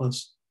help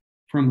us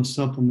from a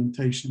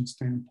supplementation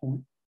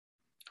standpoint.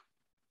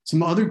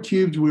 Some other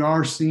cubes we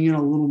are seeing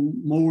a little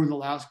more the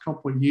last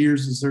couple of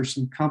years is there's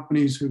some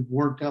companies who've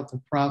worked out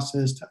the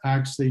process to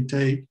actually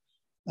take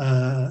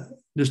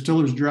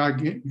distillers dry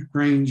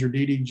grains or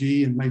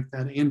DDG and make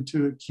that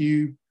into a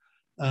cube.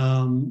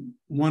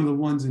 One of the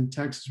ones in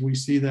Texas we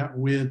see that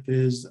with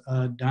is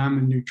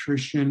Diamond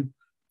Nutrition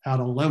out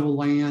of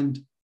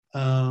Levelland.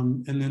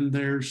 And then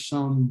there's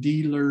some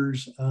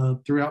dealers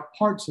throughout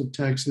parts of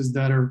Texas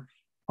that are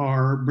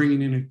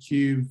bringing in a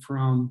cube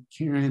from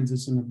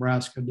Kansas and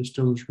Nebraska,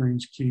 distillers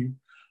grains cube.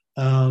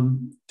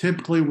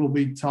 Typically we'll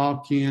be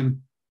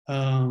talking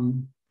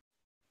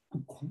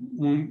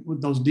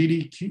with those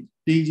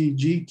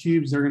DDG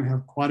cubes, they're going to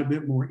have quite a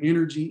bit more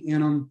energy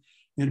in them.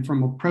 And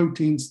from a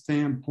protein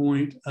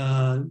standpoint,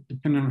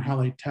 depending on how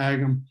they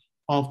tag them,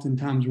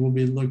 oftentimes we'll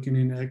be looking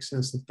in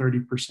excess of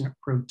 30%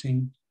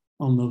 protein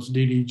on those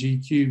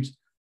DDG cubes.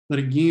 But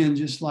again,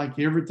 just like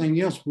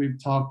everything else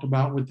we've talked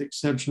about, with the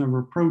exception of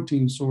our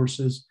protein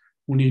sources,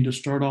 we need to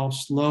start off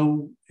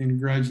slow and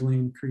gradually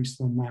increase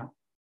the amount.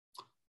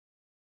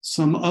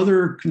 Some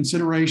other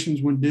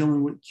considerations when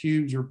dealing with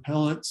cubes or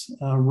pellets,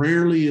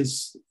 rarely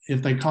is,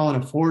 if they call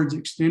it a forage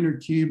extender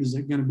cube, is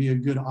it going to be a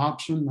good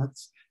option?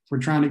 That's, if we're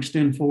trying to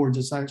extend forwards,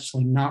 it's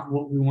actually not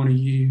what we want to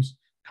use,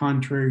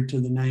 contrary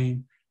to the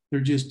name. They're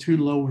just too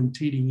low in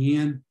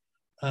TDN.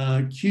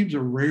 Cubes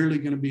are rarely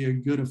going to be a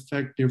good,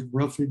 effective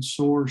roughage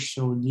source.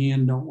 So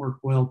again, don't work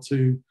well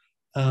to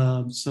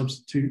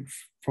substitute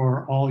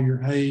for all your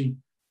hay.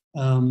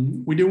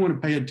 We do want to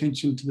pay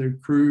attention to the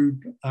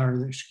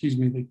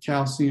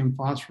calcium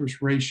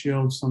phosphorus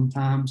ratio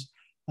sometimes.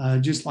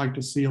 Just like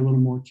to see a little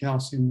more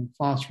calcium and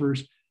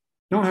phosphorus.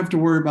 Don't have to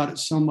worry about it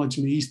so much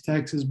in East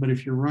Texas, but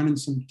if you're running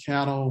some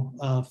cattle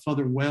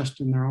further west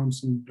and they're on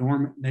some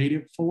dormant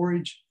native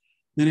forage,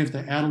 then if they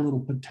add a little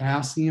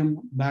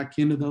potassium back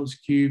into those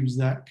cubes,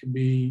 that could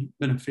be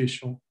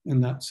beneficial in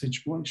that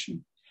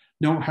situation.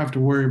 Don't have to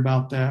worry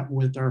about that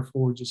with our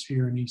forages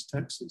here in East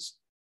Texas.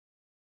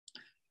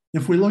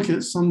 If we look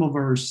at some of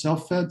our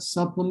self-fed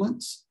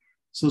supplements,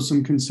 so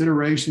some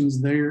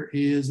considerations there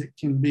is it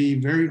can be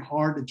very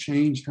hard to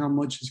change how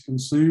much is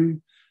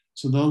consumed.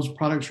 So those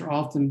products are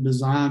often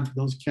designed for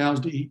those cows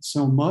to eat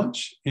so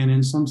much. And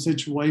in some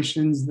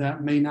situations,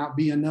 that may not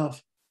be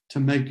enough to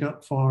make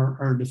up for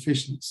our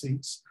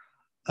deficiencies,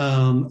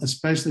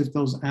 especially if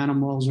those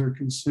animals are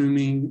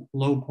consuming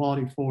low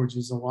quality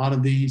forages. A lot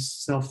of these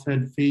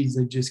self-fed feeds,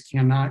 they just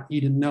cannot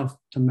eat enough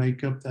to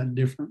make up that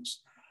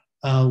difference.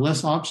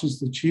 Less options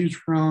to choose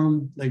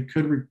from. They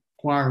could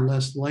require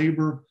less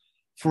labor.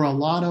 For a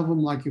lot of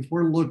them, like if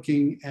we're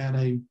looking at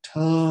a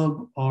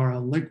tub or a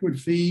liquid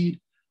feed,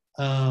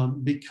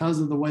 because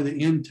of the way the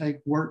intake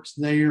works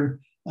there,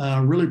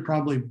 really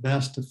probably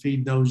best to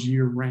feed those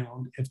year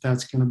round if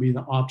that's going to be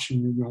the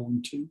option you're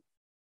going to.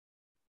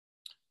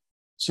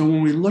 So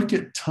when we look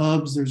at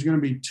tubs, there's going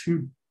to be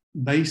two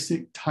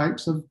basic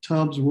types of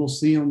tubs we'll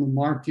see on the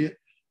market.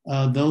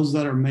 Those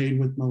that are made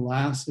with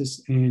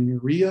molasses and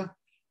urea,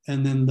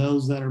 and then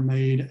those that are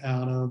made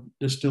out of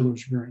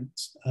distiller's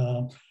grains.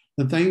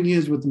 The thing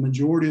is, with the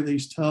majority of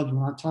these tubs,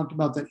 when I talked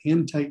about that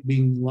intake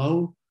being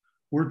low,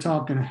 we're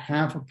talking a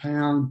half a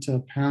pound to a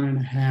pound and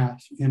a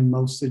half in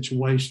most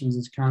situations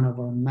is kind of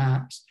our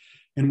max.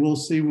 And we'll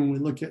see when we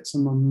look at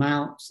some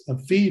amounts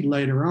of feed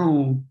later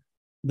on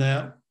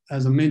that,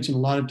 as I mentioned, a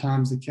lot of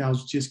times the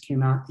cows just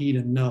cannot eat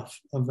enough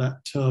of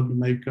that tub to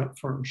make up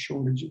for our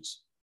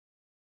shortages.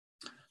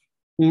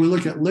 When we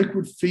look at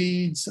liquid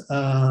feeds,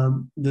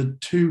 the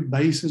two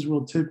bases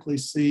we'll typically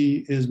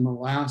see is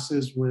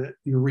molasses with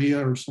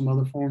urea or some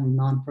other form of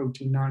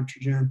non-protein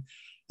nitrogen.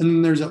 And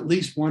then there's at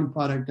least one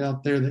product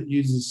out there that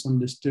uses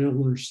some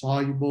distiller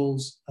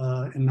solubles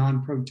and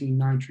non-protein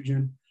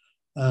nitrogen.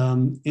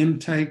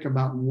 Intake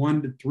about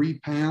 1 to 3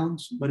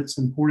 pounds, but it's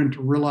important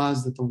to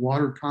realize that the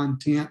water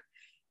content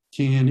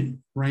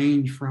can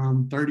range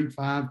from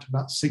 35 to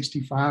about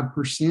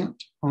 65%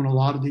 on a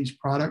lot of these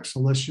products.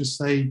 So let's just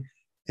say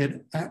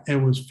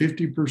it was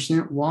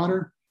 50%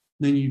 water.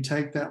 Then you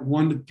take that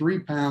 1 to 3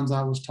 pounds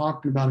I was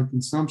talking about of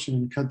consumption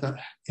and cut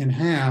that in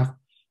half.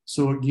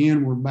 So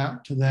again, we're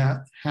back to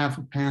that half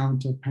a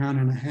pound to a pound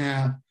and a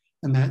half,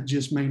 and that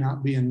just may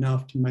not be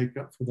enough to make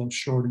up for those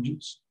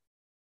shortages.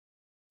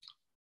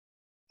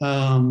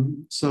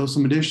 So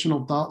some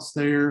additional thoughts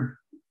there.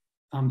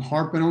 I'm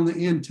harping on the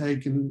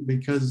intake, and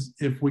because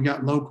if we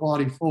got low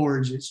quality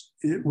forage,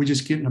 we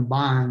just get in a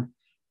bind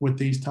with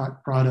these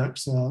type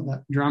products.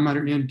 That dry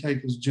matter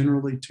intake is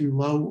generally too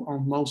low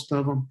on most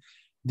of them.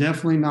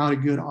 Definitely not a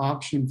good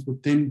option for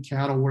thin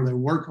cattle. Where they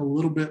work a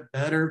little bit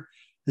better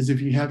is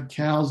if you have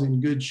cows in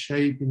good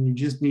shape and you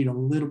just need a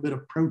little bit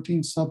of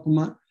protein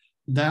supplement.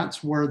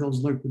 That's where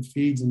those liquid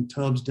feeds and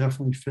tubs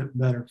definitely fit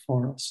better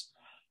for us.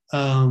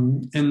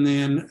 And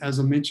then, as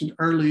I mentioned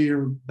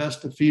earlier,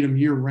 best to feed them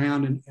year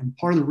round. And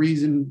part of the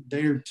reason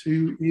there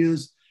too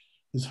is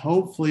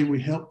hopefully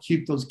we help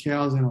keep those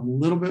cows in a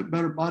little bit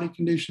better body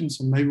condition.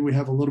 So maybe we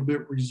have a little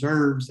bit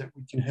reserves that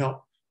we can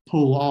help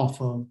pull off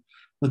of,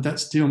 but that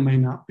still may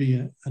not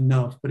be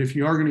enough. But if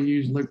you are going to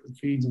use liquid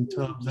feeds and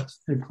tubs, that's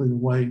typically the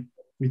way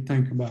we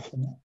think about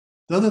that.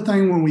 The other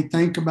thing, when we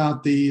think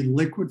about the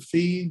liquid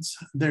feeds,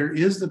 there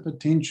is the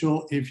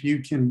potential, if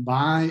you can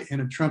buy in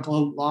a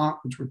truckload lot,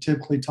 which we're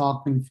typically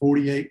talking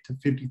 48 to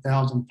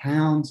 50,000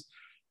 pounds,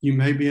 you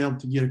may be able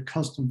to get a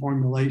custom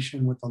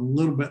formulation with a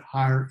little bit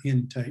higher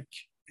intake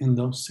in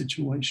those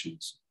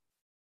situations.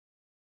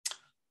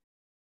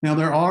 Now,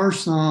 there are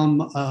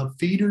some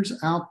feeders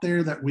out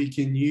there that we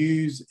can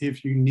use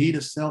if you need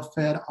a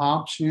self-fed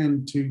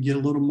option to get a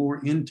little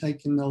more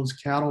intake in those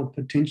cattle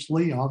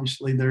potentially.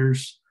 Obviously,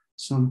 there's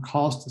some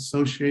cost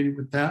associated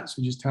with that,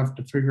 so you just have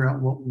to figure out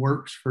what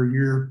works for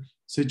your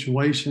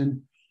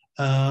situation.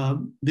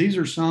 These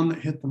are some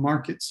that hit the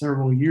market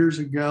several years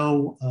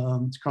ago.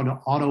 It's called an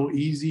Auto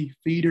Easy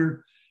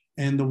feeder,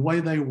 and the way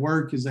they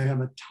work is they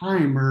have a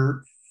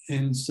timer,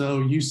 and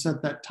so you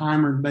set that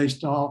timer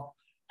based off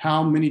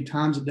how many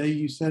times a day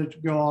you set it to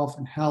go off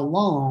and how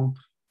long.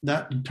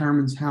 That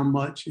determines how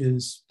much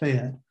is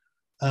fed.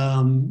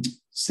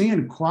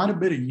 Seeing quite a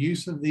bit of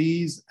use of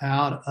these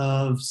out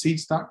of seed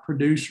stock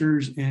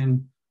producers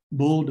and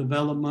bull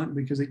development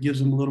because it gives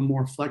them a little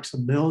more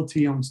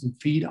flexibility on some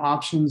feed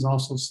options.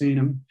 Also seeing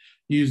them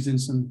used in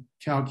some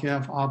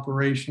cow-calf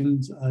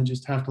operations.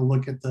 Just have to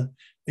look at the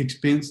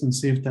expense and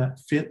see if that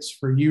fits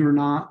for you or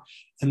not.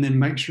 And then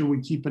make sure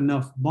we keep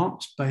enough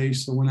bump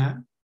space so when that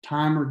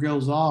timer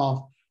goes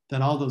off,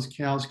 that all those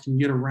cows can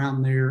get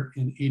around there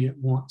and eat at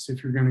once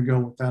if you're going to go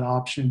with that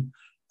option.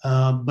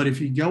 But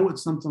if you go with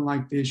something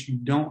like this, you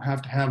don't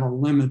have to have a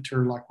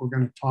limiter like we're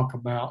going to talk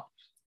about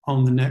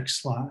on the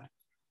next slide.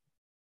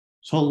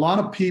 So a lot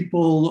of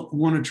people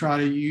want to try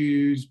to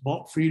use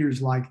bulk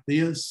feeders like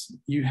this.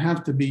 You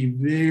have to be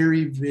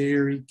very,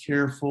 very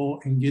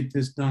careful and get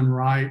this done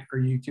right, or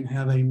you can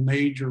have a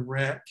major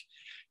wreck.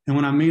 And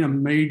when I mean a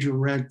major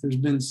wreck, there's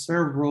been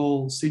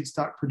several seed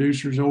stock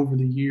producers over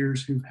the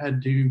years who've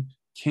had to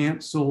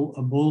cancel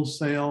a bull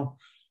sale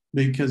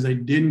because they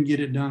didn't get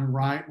it done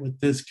right with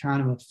this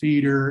kind of a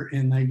feeder,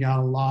 and they got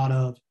a lot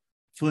of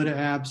foot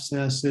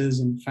abscesses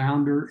and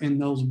founder in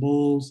those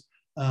bulls,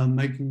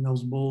 making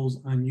those bulls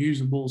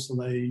unusable. So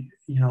they,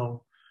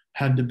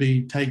 had to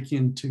be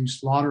taken to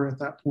slaughter at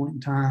that point in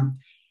time.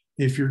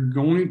 If you're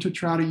going to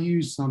try to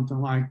use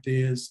something like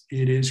this,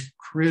 it is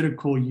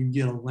critical you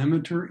get a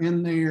limiter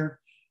in there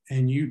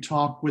and you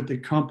talk with the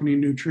company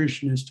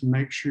nutritionist to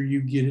make sure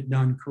you get it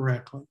done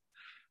correctly.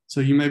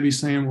 So you may be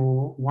saying,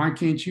 well, why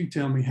can't you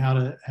tell me how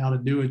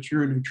to do it?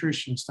 You're a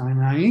nutritionist.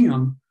 I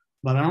am,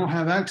 but I don't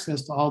have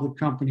access to all the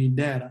company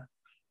data.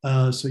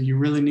 So you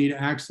really need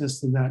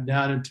access to that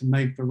data to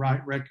make the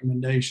right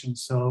recommendation.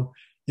 So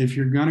if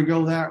you're going to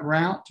go that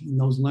route, and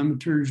those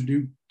limiters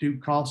do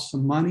cost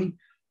some money,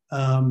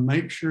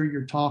 make sure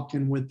you're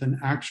talking with an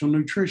actual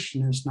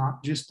nutritionist,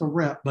 not just a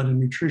rep, but a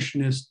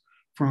nutritionist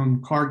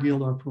from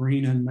Cargill or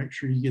Purina, and make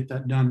sure you get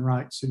that done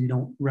right so you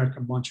don't wreck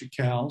a bunch of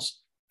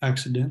cows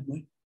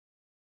accidentally.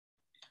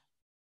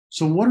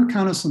 So what are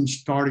kind of some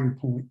starting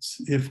points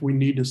if we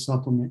need to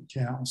supplement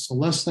cows? So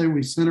let's say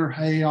we sent our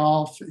hay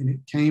off and it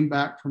came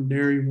back from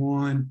dairy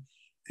one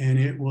and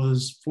it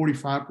was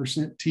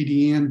 45%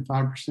 TDN,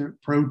 5%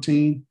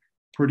 protein,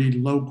 pretty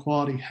low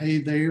quality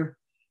hay there.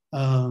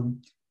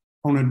 On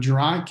a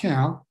dry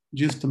cow,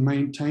 just to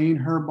maintain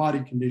her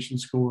body condition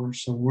score,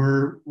 so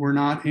we're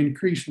not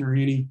increasing her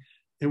any,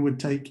 it would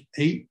take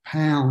 8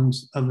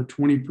 pounds of a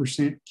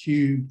 20%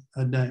 cube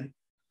a day.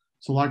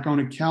 So like on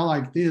a cow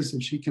like this,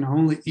 if she can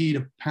only eat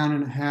 1.5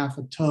 pounds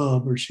a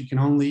tub, or she can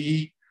only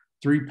eat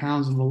 3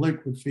 pounds of a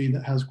liquid feed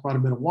that has quite a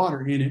bit of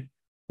water in it,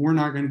 we're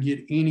not going to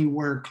get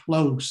anywhere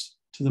close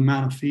to the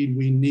amount of feed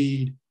we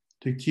need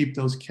to keep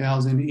those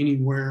cows in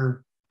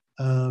anywhere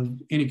of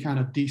any kind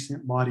of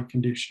decent body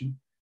condition.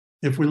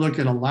 If we look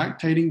at a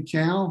lactating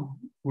cow,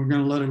 we're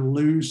going to let her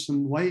lose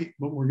some weight,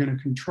 but we're going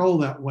to control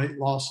that weight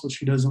loss so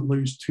she doesn't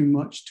lose too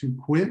much too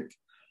quick.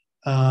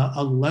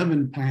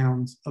 11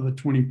 pounds of a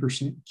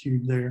 20%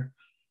 cube there.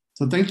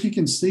 So I think you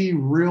can see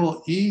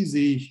real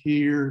easy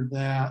here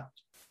that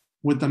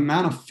with the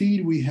amount of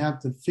feed we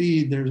have to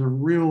feed, there's a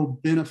real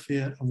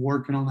benefit of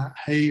working on that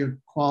hay or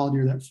quality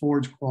or that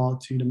forage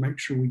quality to make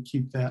sure we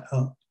keep that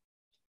up.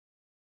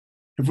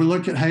 If we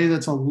look at hay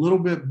that's a little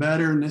bit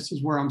better, and this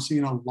is where I'm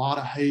seeing a lot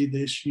of hay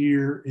this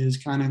year, is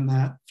kind of in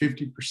that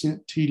 50%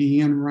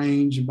 TDN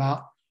range,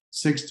 about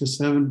 6 to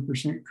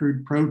 7%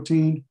 crude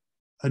protein.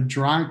 A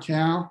dry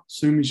cow,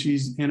 assuming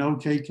she's in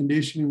okay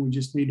condition and we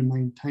just need to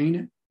maintain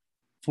it,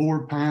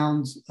 4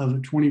 pounds of a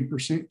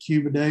 20%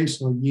 cube a day.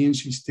 So again,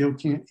 she still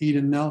can't eat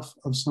enough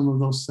of some of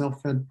those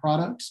self-fed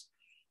products.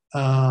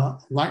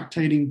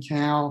 Lactating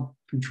cow,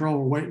 control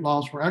or weight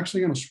loss, we're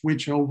actually going to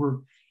switch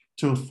over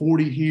to a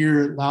 40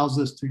 here. It allows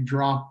us to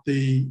drop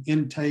the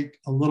intake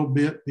a little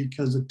bit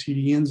because the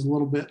TDN is a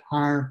little bit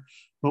higher,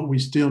 but we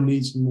still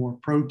need some more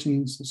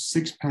protein. So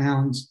 6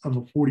 pounds of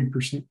a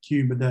 40%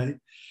 cube a day.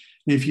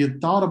 And if you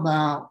thought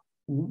about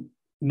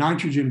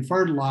nitrogen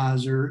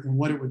fertilizer and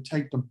what it would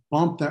take to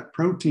bump that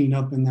protein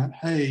up in that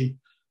hay,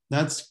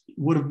 that's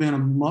would have been a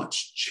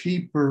much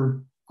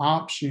cheaper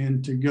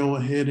option to go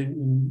ahead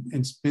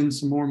and spend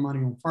some more money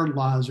on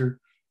fertilizer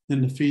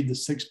than to feed the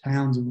 6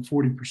 pounds of a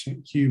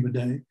 40% cube a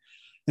day.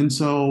 And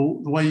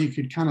so the way you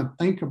could kind of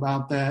think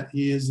about that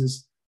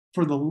is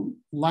for the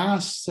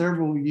last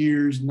several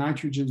years,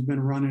 nitrogen's been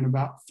running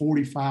about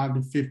 45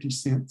 to 50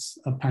 cents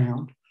a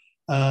pound.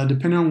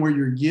 Depending on where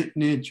you're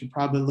getting it, you're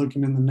probably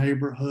looking in the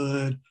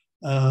neighborhood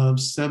of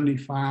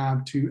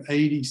 75 to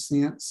 80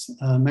 cents,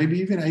 maybe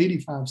even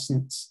 85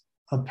 cents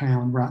a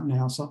pound right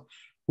now. So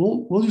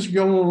we'll just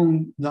go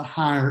on the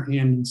higher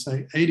end and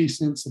say 80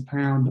 cents a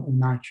pound of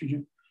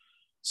nitrogen.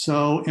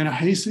 So in a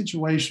hay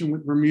situation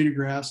with Bermuda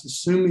grass,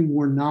 assuming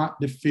we're not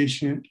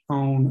deficient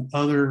on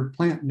other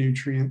plant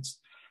nutrients,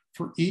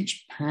 for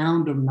each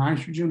pound of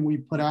nitrogen we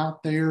put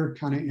out there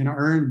kind of in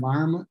our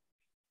environment,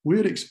 we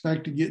would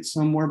expect to get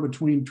somewhere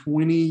between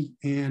 20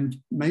 and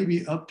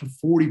maybe up to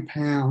 40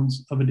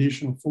 pounds of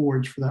additional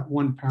forage for that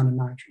 1 pound of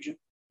nitrogen.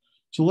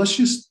 So let's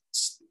just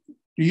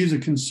use a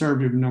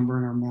conservative number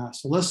in our math.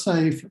 So let's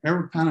say for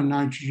every pound of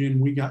nitrogen,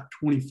 we got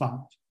 25.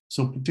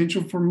 So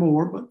potential for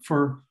more, but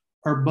for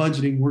our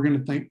budgeting, we're going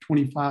to think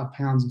 25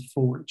 pounds of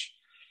forage.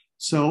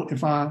 So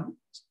if I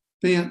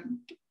spent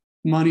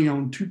money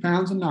on 2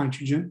 pounds of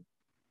nitrogen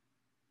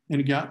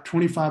and got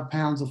 25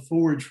 pounds of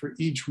forage for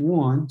each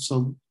one,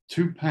 so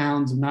 2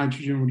 pounds of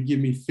nitrogen would give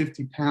me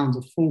 50 pounds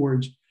of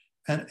forage.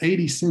 At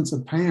 80 cents a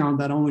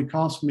pound, that only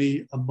cost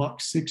me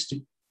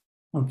 $1.60.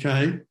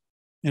 Okay.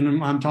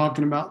 And I'm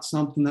talking about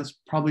something that's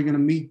probably going to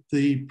meet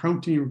the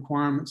protein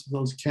requirements of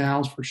those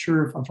cows for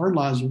sure. If I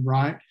fertilize it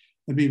right,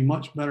 it'd be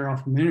much better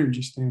off from an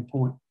energy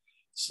standpoint.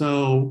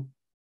 So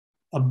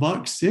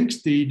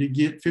 $1.60 to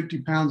get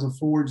 50 pounds of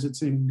forage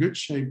that's in good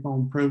shape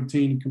on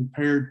protein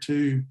compared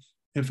to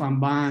if I'm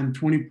buying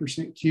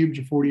 20% cubes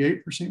or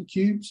 48%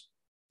 cubes,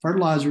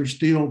 fertilizer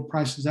still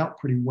prices out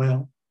pretty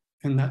well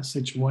in that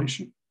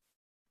situation.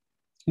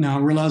 Now,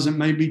 I realize it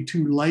may be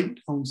too late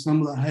on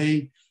some of the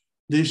hay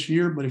this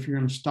year, but if you're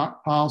going to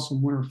stockpile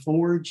some winter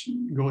forage,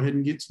 go ahead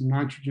and get some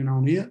nitrogen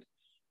on it.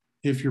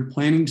 If you're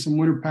planting some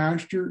winter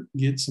pasture,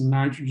 get some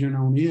nitrogen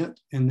on it.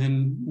 And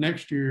then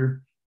next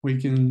year, we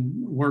can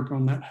work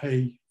on that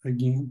hay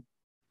again.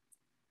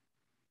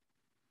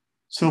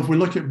 So if we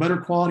look at better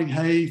quality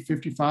hay,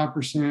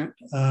 55%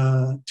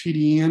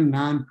 TDN,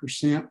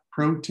 9%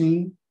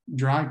 protein,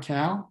 dry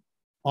cow,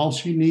 all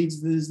she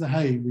needs is the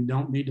hay. We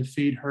don't need to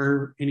feed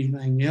her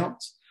anything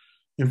else.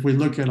 If we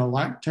look at a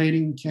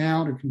lactating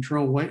cow to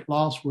control weight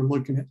loss, we're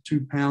looking at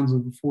 2 pounds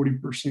of a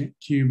 40%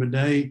 cube a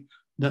day.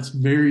 That's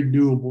very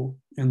doable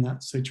in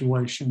that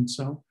situation.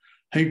 So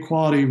hay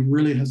quality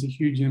really has a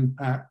huge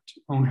impact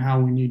on how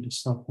we need to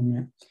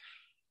supplement.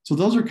 So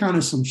those are kind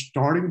of some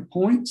starting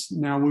points.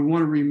 Now we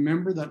want to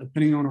remember that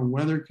depending on our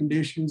weather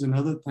conditions and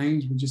other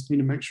things, we just need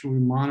to make sure we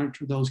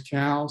monitor those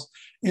cows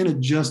and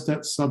adjust that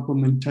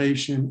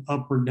supplementation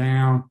up or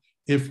down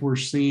if we're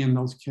seeing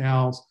those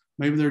cows.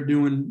 Maybe they're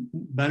doing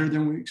better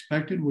than we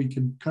expected. We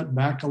could cut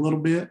back a little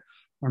bit,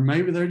 or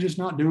maybe they're just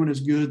not doing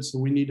as good. So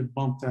we need to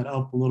bump that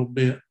up a little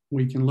bit.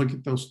 We can look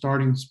at those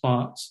starting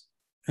spots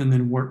and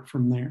then work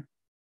from there.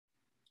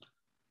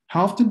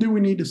 How often do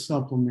we need to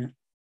supplement?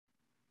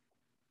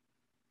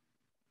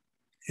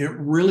 It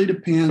really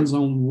depends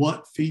on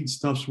what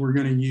feedstuffs we're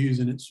going to use.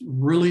 And it's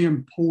really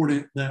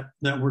important that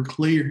we're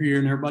clear here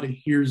and everybody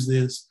hears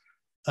this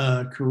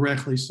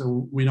correctly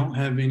so we don't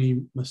have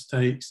any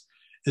mistakes,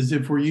 is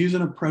if we're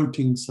using a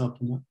protein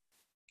supplement.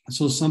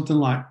 So something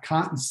like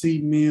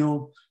cottonseed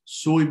meal,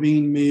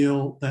 soybean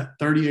meal, that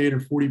 38 or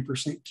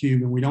 40%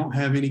 cube, and we don't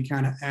have any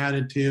kind of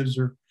additives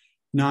or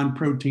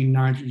non-protein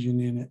nitrogen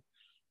in it.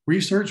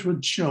 Research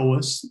would show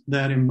us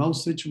that in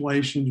most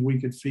situations,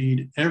 we could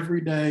feed every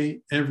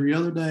day, every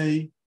other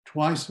day,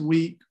 twice a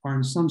week, or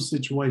in some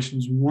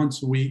situations,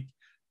 once a week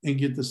and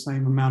get the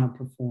same amount of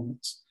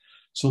performance.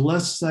 So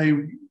let's say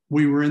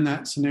we were in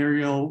that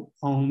scenario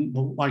on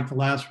like the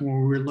last one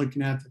where we were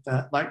looking at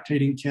that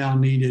lactating cow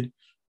needed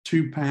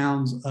 2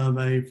 pounds of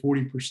a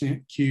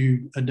 40%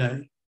 cube a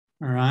day.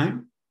 All right.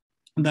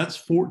 And that's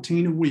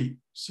 14 a week.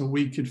 So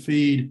we could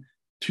feed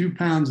 2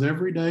 pounds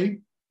every day.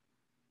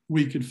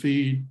 We could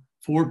feed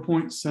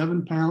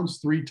 4.7 pounds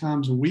 3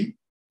 times a week,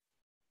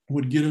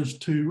 would get us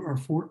to our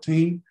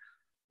 14.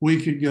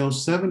 We could go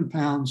 7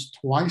 pounds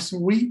twice a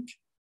week.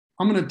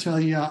 I'm going to tell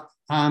you,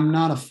 I'm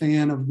not a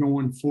fan of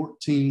going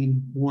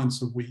 14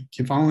 once a week.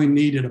 If I only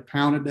needed a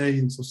pound a day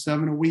and so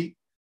 7 a week,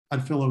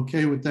 I'd feel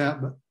okay with that.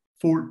 But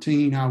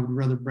 14, I would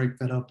rather break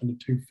that up into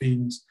 2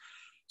 feedings.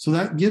 So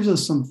that gives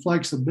us some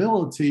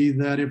flexibility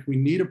that if we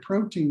need a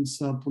protein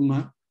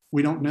supplement,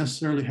 we don't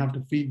necessarily have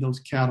to feed those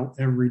cattle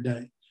every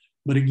day.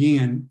 But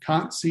again,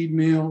 cottonseed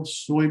meal,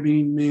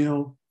 soybean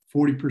meal,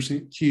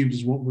 40% cubes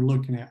is what we're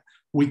looking at.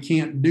 We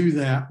can't do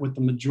that with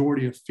the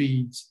majority of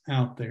feeds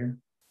out there.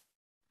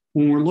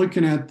 When we're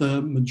looking at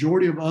the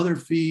majority of other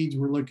feeds,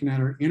 we're looking at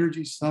our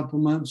energy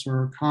supplements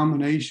or a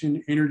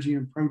combination energy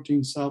and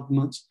protein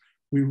supplements.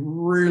 We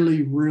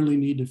really, really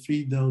need to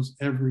feed those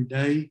every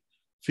day.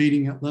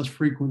 Feeding at less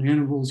frequent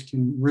intervals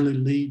can really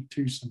lead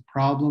to some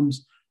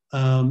problems.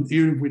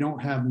 Even if we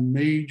don't have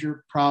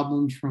major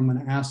problems from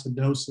an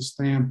acidosis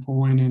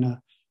standpoint and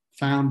a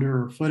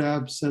founder or foot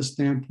abscess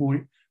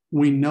standpoint,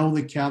 we know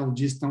the cattle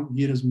just don't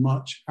get as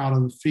much out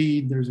of the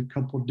feed. There's a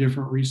couple of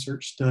different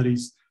research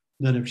studies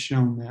that have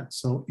shown that.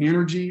 So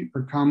energy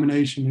or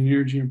combination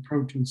energy and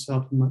protein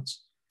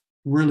supplements,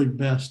 really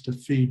best to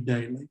feed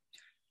daily.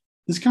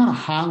 This kind of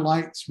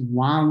highlights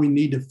why we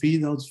need to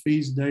feed those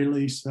feeds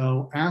daily.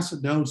 So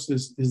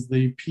acidosis is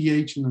the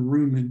pH in the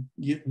rumen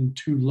getting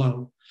too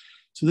low.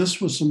 So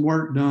this was some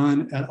work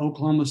done at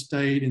Oklahoma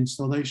State, and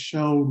so they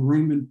showed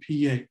rumen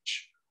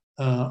pH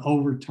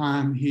over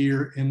time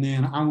here, and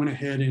then I went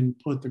ahead and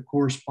put the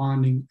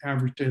corresponding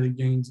average daily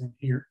gains in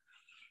here.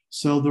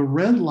 So the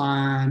red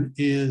line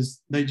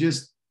is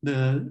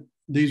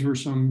these were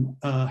some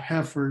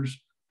heifers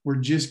were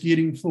just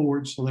getting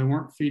forage, so they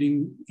weren't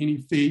feeding any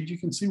feed. You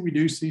can see we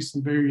do see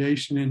some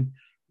variation in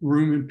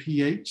rumen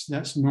pH.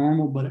 That's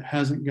normal, but it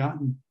hasn't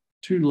gotten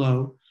too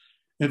low.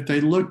 If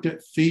they looked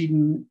at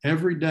feeding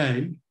every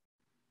day,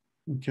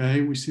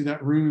 okay, we see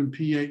that rumen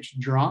pH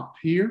drop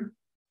here,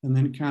 and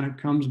then it kind of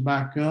comes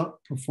back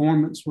up.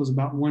 Performance was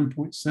about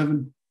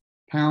 1.7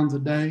 pounds a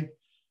day.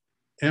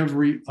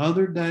 Every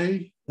other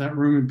day, that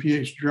rumen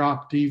pH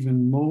dropped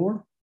even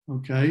more,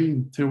 okay,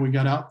 until we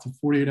got out to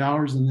 48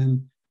 hours, and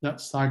then that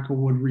cycle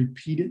would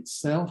repeat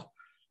itself.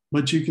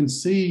 But you can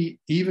see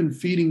even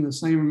feeding the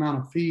same amount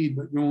of feed,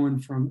 but going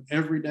from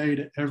every day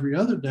to every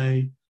other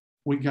day,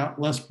 we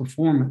got less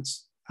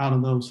performance out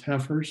of those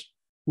heifers.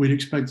 We'd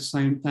expect the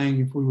same thing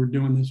if we were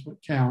doing this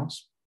with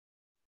cows.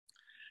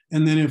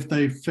 And then if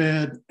they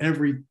fed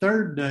every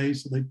third day,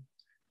 so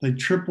they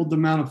tripled the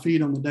amount of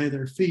feed on the day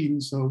they're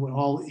feeding, so it would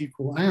all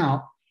equal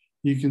out,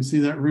 you can see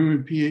that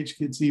rumen pH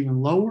gets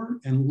even lower.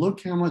 And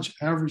look how much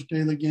average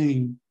daily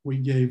gain we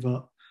gave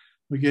up.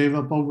 We gave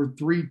up over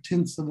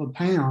 0.3 of a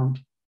pound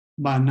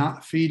by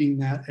not feeding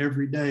that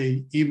every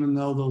day, even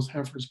though those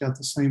heifers got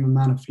the same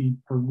amount of feed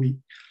per week.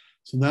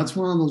 So that's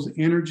one of those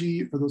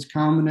energy or those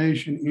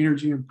combination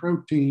energy and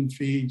protein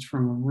feeds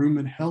from a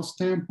rumen health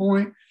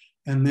standpoint,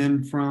 and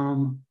then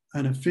from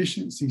an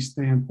efficiency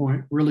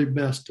standpoint, really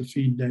best to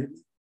feed daily.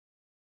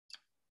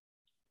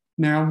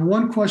 Now,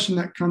 one question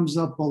that comes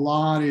up a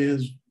lot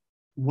is,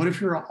 what if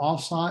you're an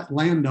offsite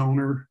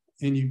landowner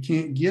and you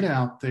can't get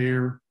out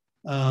there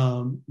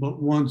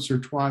but once or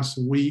twice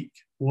a week?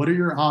 What are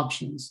your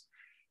options?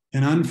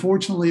 And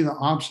unfortunately, the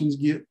options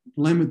get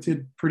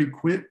limited pretty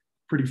quick,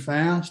 pretty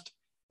fast.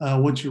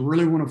 What you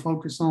really want to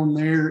focus on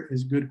there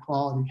is good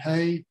quality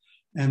hay.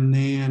 And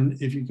then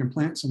if you can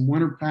plant some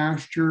winter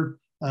pasture,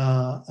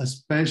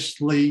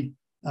 especially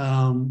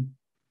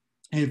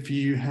if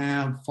you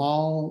have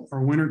fall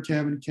or winter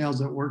calving cows,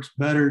 that works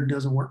better. It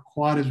doesn't work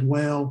quite as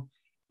well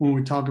when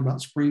we talk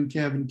about spring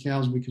calving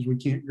cows because we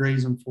can't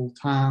graze them full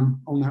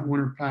time on that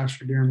winter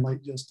pasture during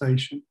late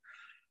gestation.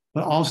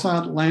 But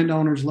offsite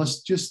landowners,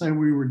 let's just say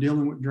we were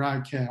dealing with dry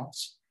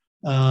cows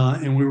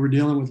and we were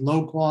dealing with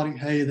low quality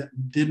hay that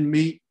didn't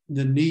meet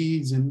the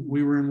needs, and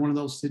we were in one of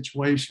those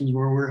situations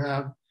where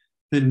we're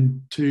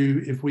having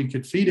to, if we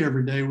could feed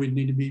every day, we'd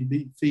need to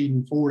be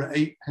feeding 4 to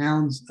 8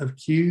 pounds of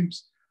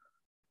cubes.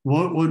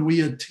 What would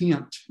we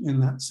attempt in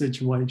that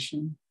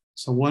situation?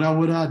 So what I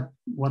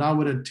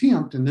would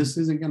attempt, and this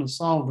isn't going to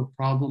solve the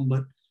problem,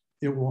 but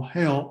it will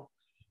help,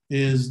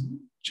 is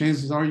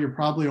chances are you're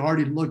probably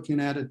already looking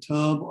at a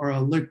tub or a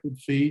liquid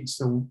feed.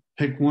 So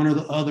pick one or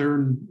the other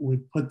and we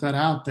put that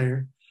out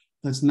there.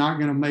 That's not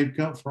going to make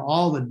up for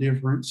all the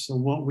difference. So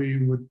what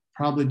we would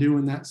probably do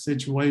in that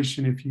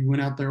situation, if you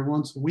went out there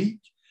once a week,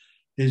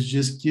 is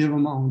just give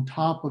them on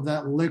top of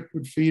that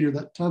liquid feed or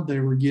that tub they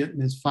were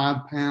getting is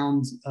 5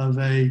 pounds of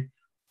a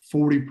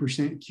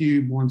 40%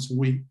 cube once a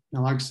week.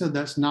 Now, like I said,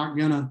 that's not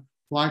going to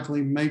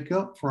likely make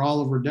up for all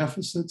of our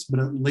deficits,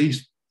 but at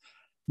least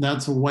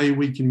that's a way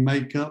we can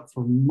make up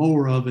for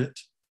more of it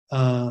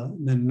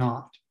than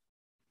not.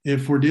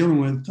 If we're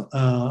dealing with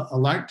a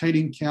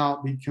lactating cow,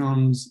 it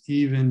becomes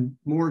even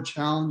more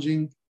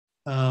challenging.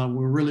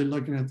 We're really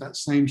looking at that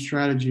same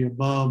strategy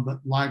above, but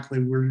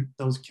likely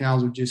those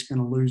cows are just going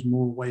to lose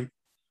more weight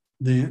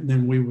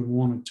than we would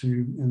want it to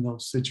in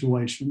those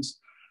situations.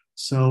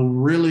 So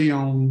really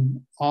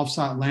on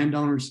offsite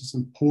landowners, it's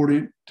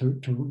important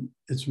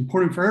it's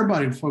important for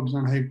everybody to focus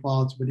on hay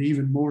quality, but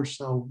even more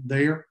so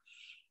there.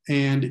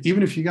 And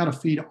even if you got to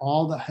feed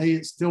all the hay,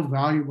 it's still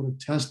valuable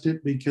to test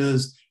it,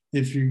 because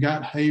if you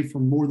got hay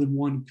from more than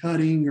one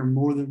cutting or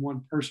more than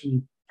one person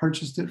you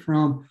purchased it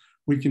from,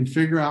 we can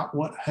figure out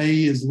what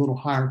hay is a little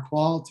higher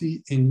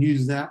quality and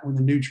use that when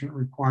the nutrient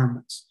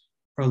requirements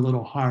are a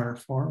little higher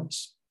for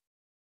us.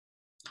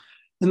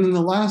 And then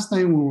the last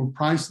thing, when we're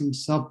pricing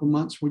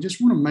supplements, we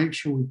just want to make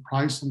sure we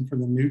price them for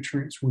the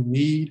nutrients we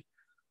need.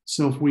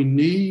 So if we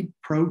need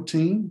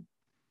protein,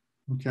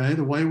 okay,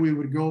 the way we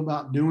would go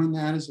about doing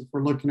that is if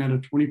we're looking at a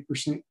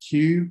 20%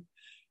 cube,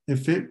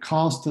 if it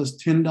cost us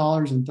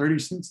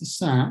 $10.30 a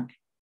sack,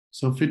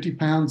 so 50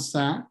 pound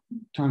sack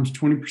times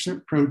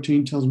 20%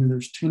 protein tells me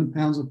there's 10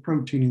 pounds of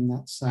protein in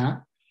that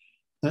sack.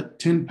 That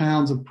 10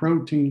 pounds of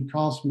protein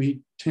cost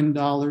me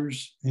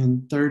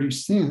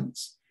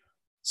 $10.30.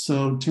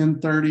 So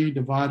 1030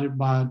 divided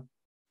by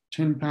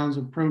 10 pounds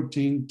of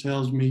protein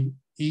tells me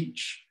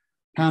each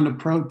pound of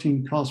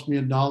protein cost me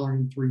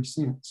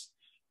 $1.03.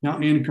 Now,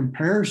 in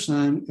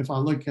comparison, if I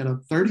look at a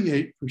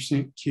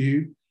 38%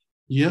 cube,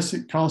 yes,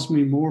 it cost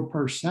me more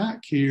per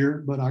sack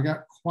here, but I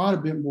got quite a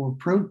bit more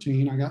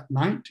protein. I got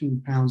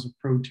 19 pounds of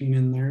protein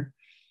in there.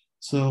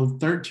 So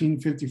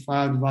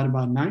 1355 divided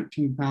by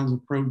 19 pounds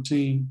of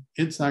protein,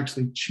 it's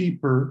actually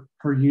cheaper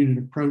per unit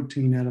of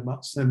protein at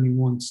about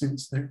 71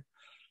 cents there.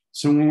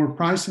 So when we're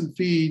pricing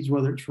feeds,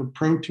 whether it's for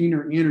protein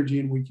or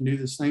energy, and we can do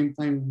the same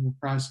thing when we're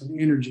pricing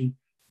energy,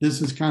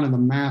 this is kind of the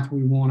math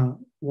we want to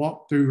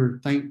walk through or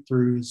think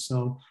through.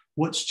 So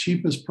what's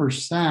cheapest per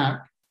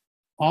sack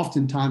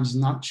oftentimes is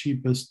not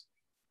cheapest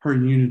per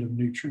unit of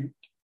nutrient.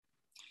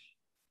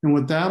 And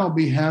with that, I'll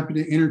be happy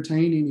to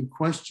entertain any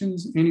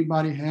questions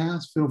anybody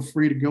has. Feel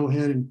free to go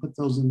ahead and put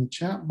those in the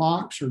chat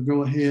box or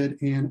go ahead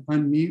and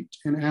unmute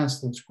and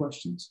ask those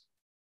questions.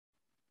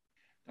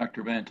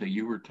 Dr. Banta,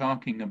 you were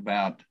talking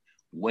about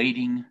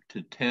waiting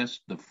to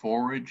test the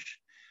forage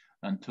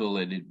until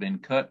it had been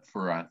cut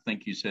for, I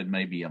think you said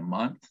maybe a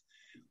month.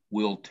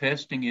 Will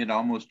testing it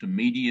almost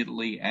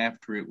immediately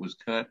after it was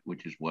cut,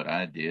 which is what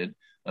I did,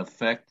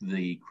 affect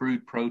the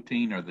crude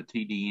protein or the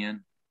TDN?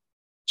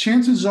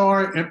 Chances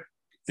are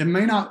it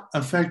may not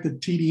affect the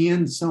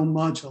TDN so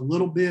much, a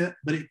little bit,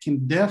 but it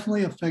can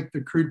definitely affect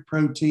the crude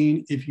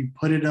protein if you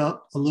put it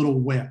up a little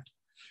wet.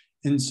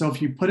 And so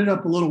if you put it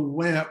up a little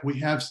wet, we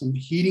have some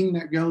heating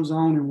that goes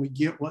on and we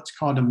get what's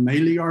called a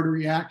Maillard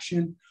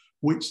reaction,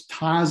 which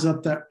ties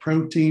up that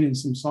protein and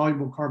some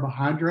soluble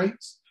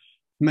carbohydrates,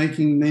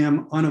 making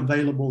them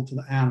unavailable to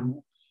the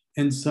animal.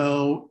 And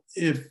so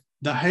if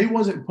the hay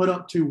wasn't put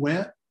up too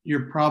wet,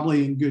 you're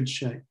probably in good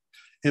shape.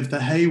 If the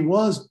hay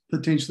was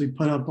potentially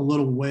put up a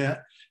little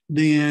wet,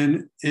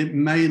 then it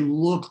may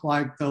look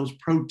like those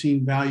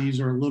protein values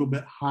are a little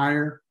bit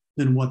higher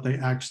than what they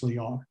actually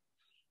are.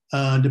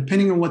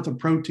 Depending on what the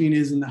protein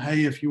is in the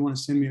hay, if you want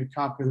to send me a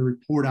copy of the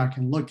report, I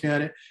can look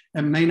at it.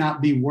 It may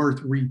not be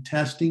worth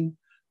retesting,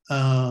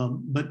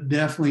 but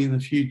definitely in the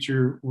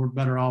future, we're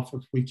better off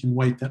if we can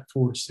wait that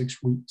 4 to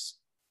 6 weeks.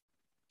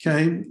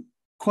 Okay.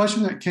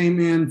 Question that came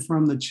in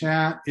from the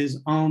chat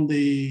is on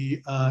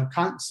the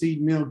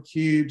cottonseed meal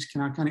cubes.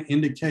 Can I kind of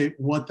indicate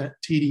what that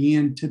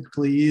TDN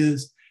typically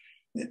is?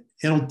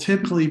 It'll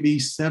typically be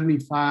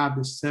 75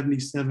 to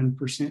 77%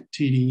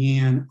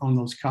 TDN on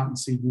those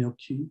cottonseed meal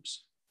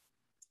cubes.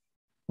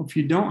 If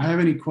you don't have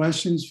any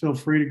questions, feel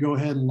free to go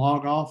ahead and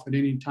log off at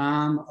any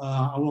time.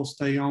 I will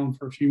stay on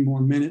for a few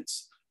more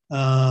minutes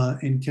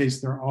in case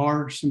there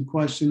are some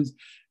questions.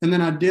 And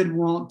then I did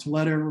want to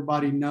let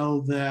everybody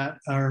know that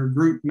our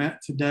group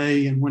met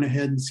today and went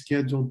ahead and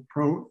scheduled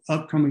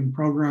upcoming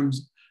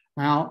programs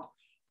out.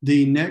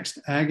 The next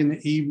Ag in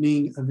the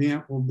Evening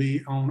event will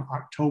be on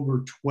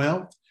October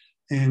 12th.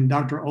 And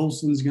Dr.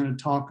 Olson's going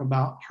to talk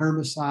about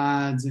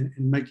herbicides and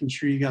making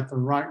sure you got the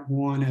right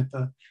one at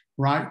the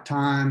right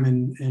time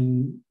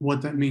and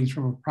what that means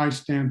from a price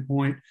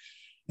standpoint.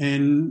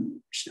 And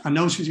I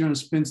know she's going to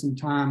spend some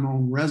time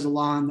on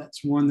Resilon.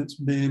 That's one that's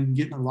been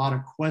getting a lot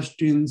of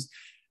questions.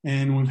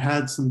 And we've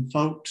had some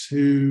folks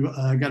who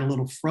got a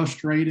little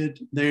frustrated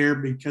there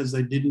because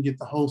they didn't get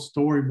the whole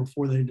story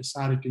before they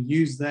decided to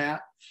use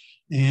that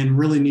and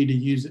really need to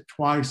use it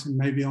twice and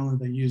maybe only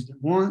they used it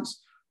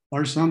once.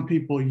 Or some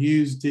people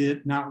used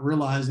it not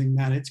realizing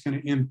that it's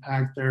going to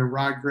impact their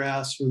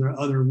ryegrass or their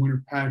other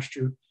winter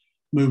pasture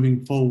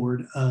moving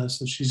forward.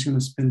 So she's going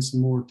to spend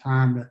some more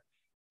time to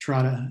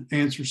try to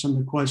answer some of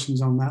the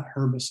questions on that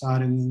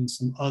herbicide and then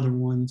some other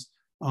ones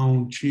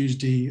on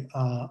Tuesday,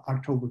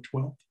 October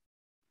 12th.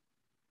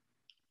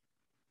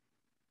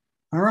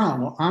 All right,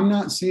 well, I'm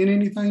not seeing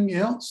anything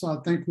else. So I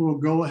think we'll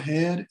go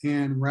ahead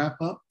and wrap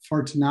up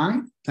for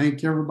tonight.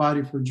 Thank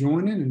everybody for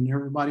joining and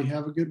everybody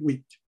have a good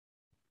week.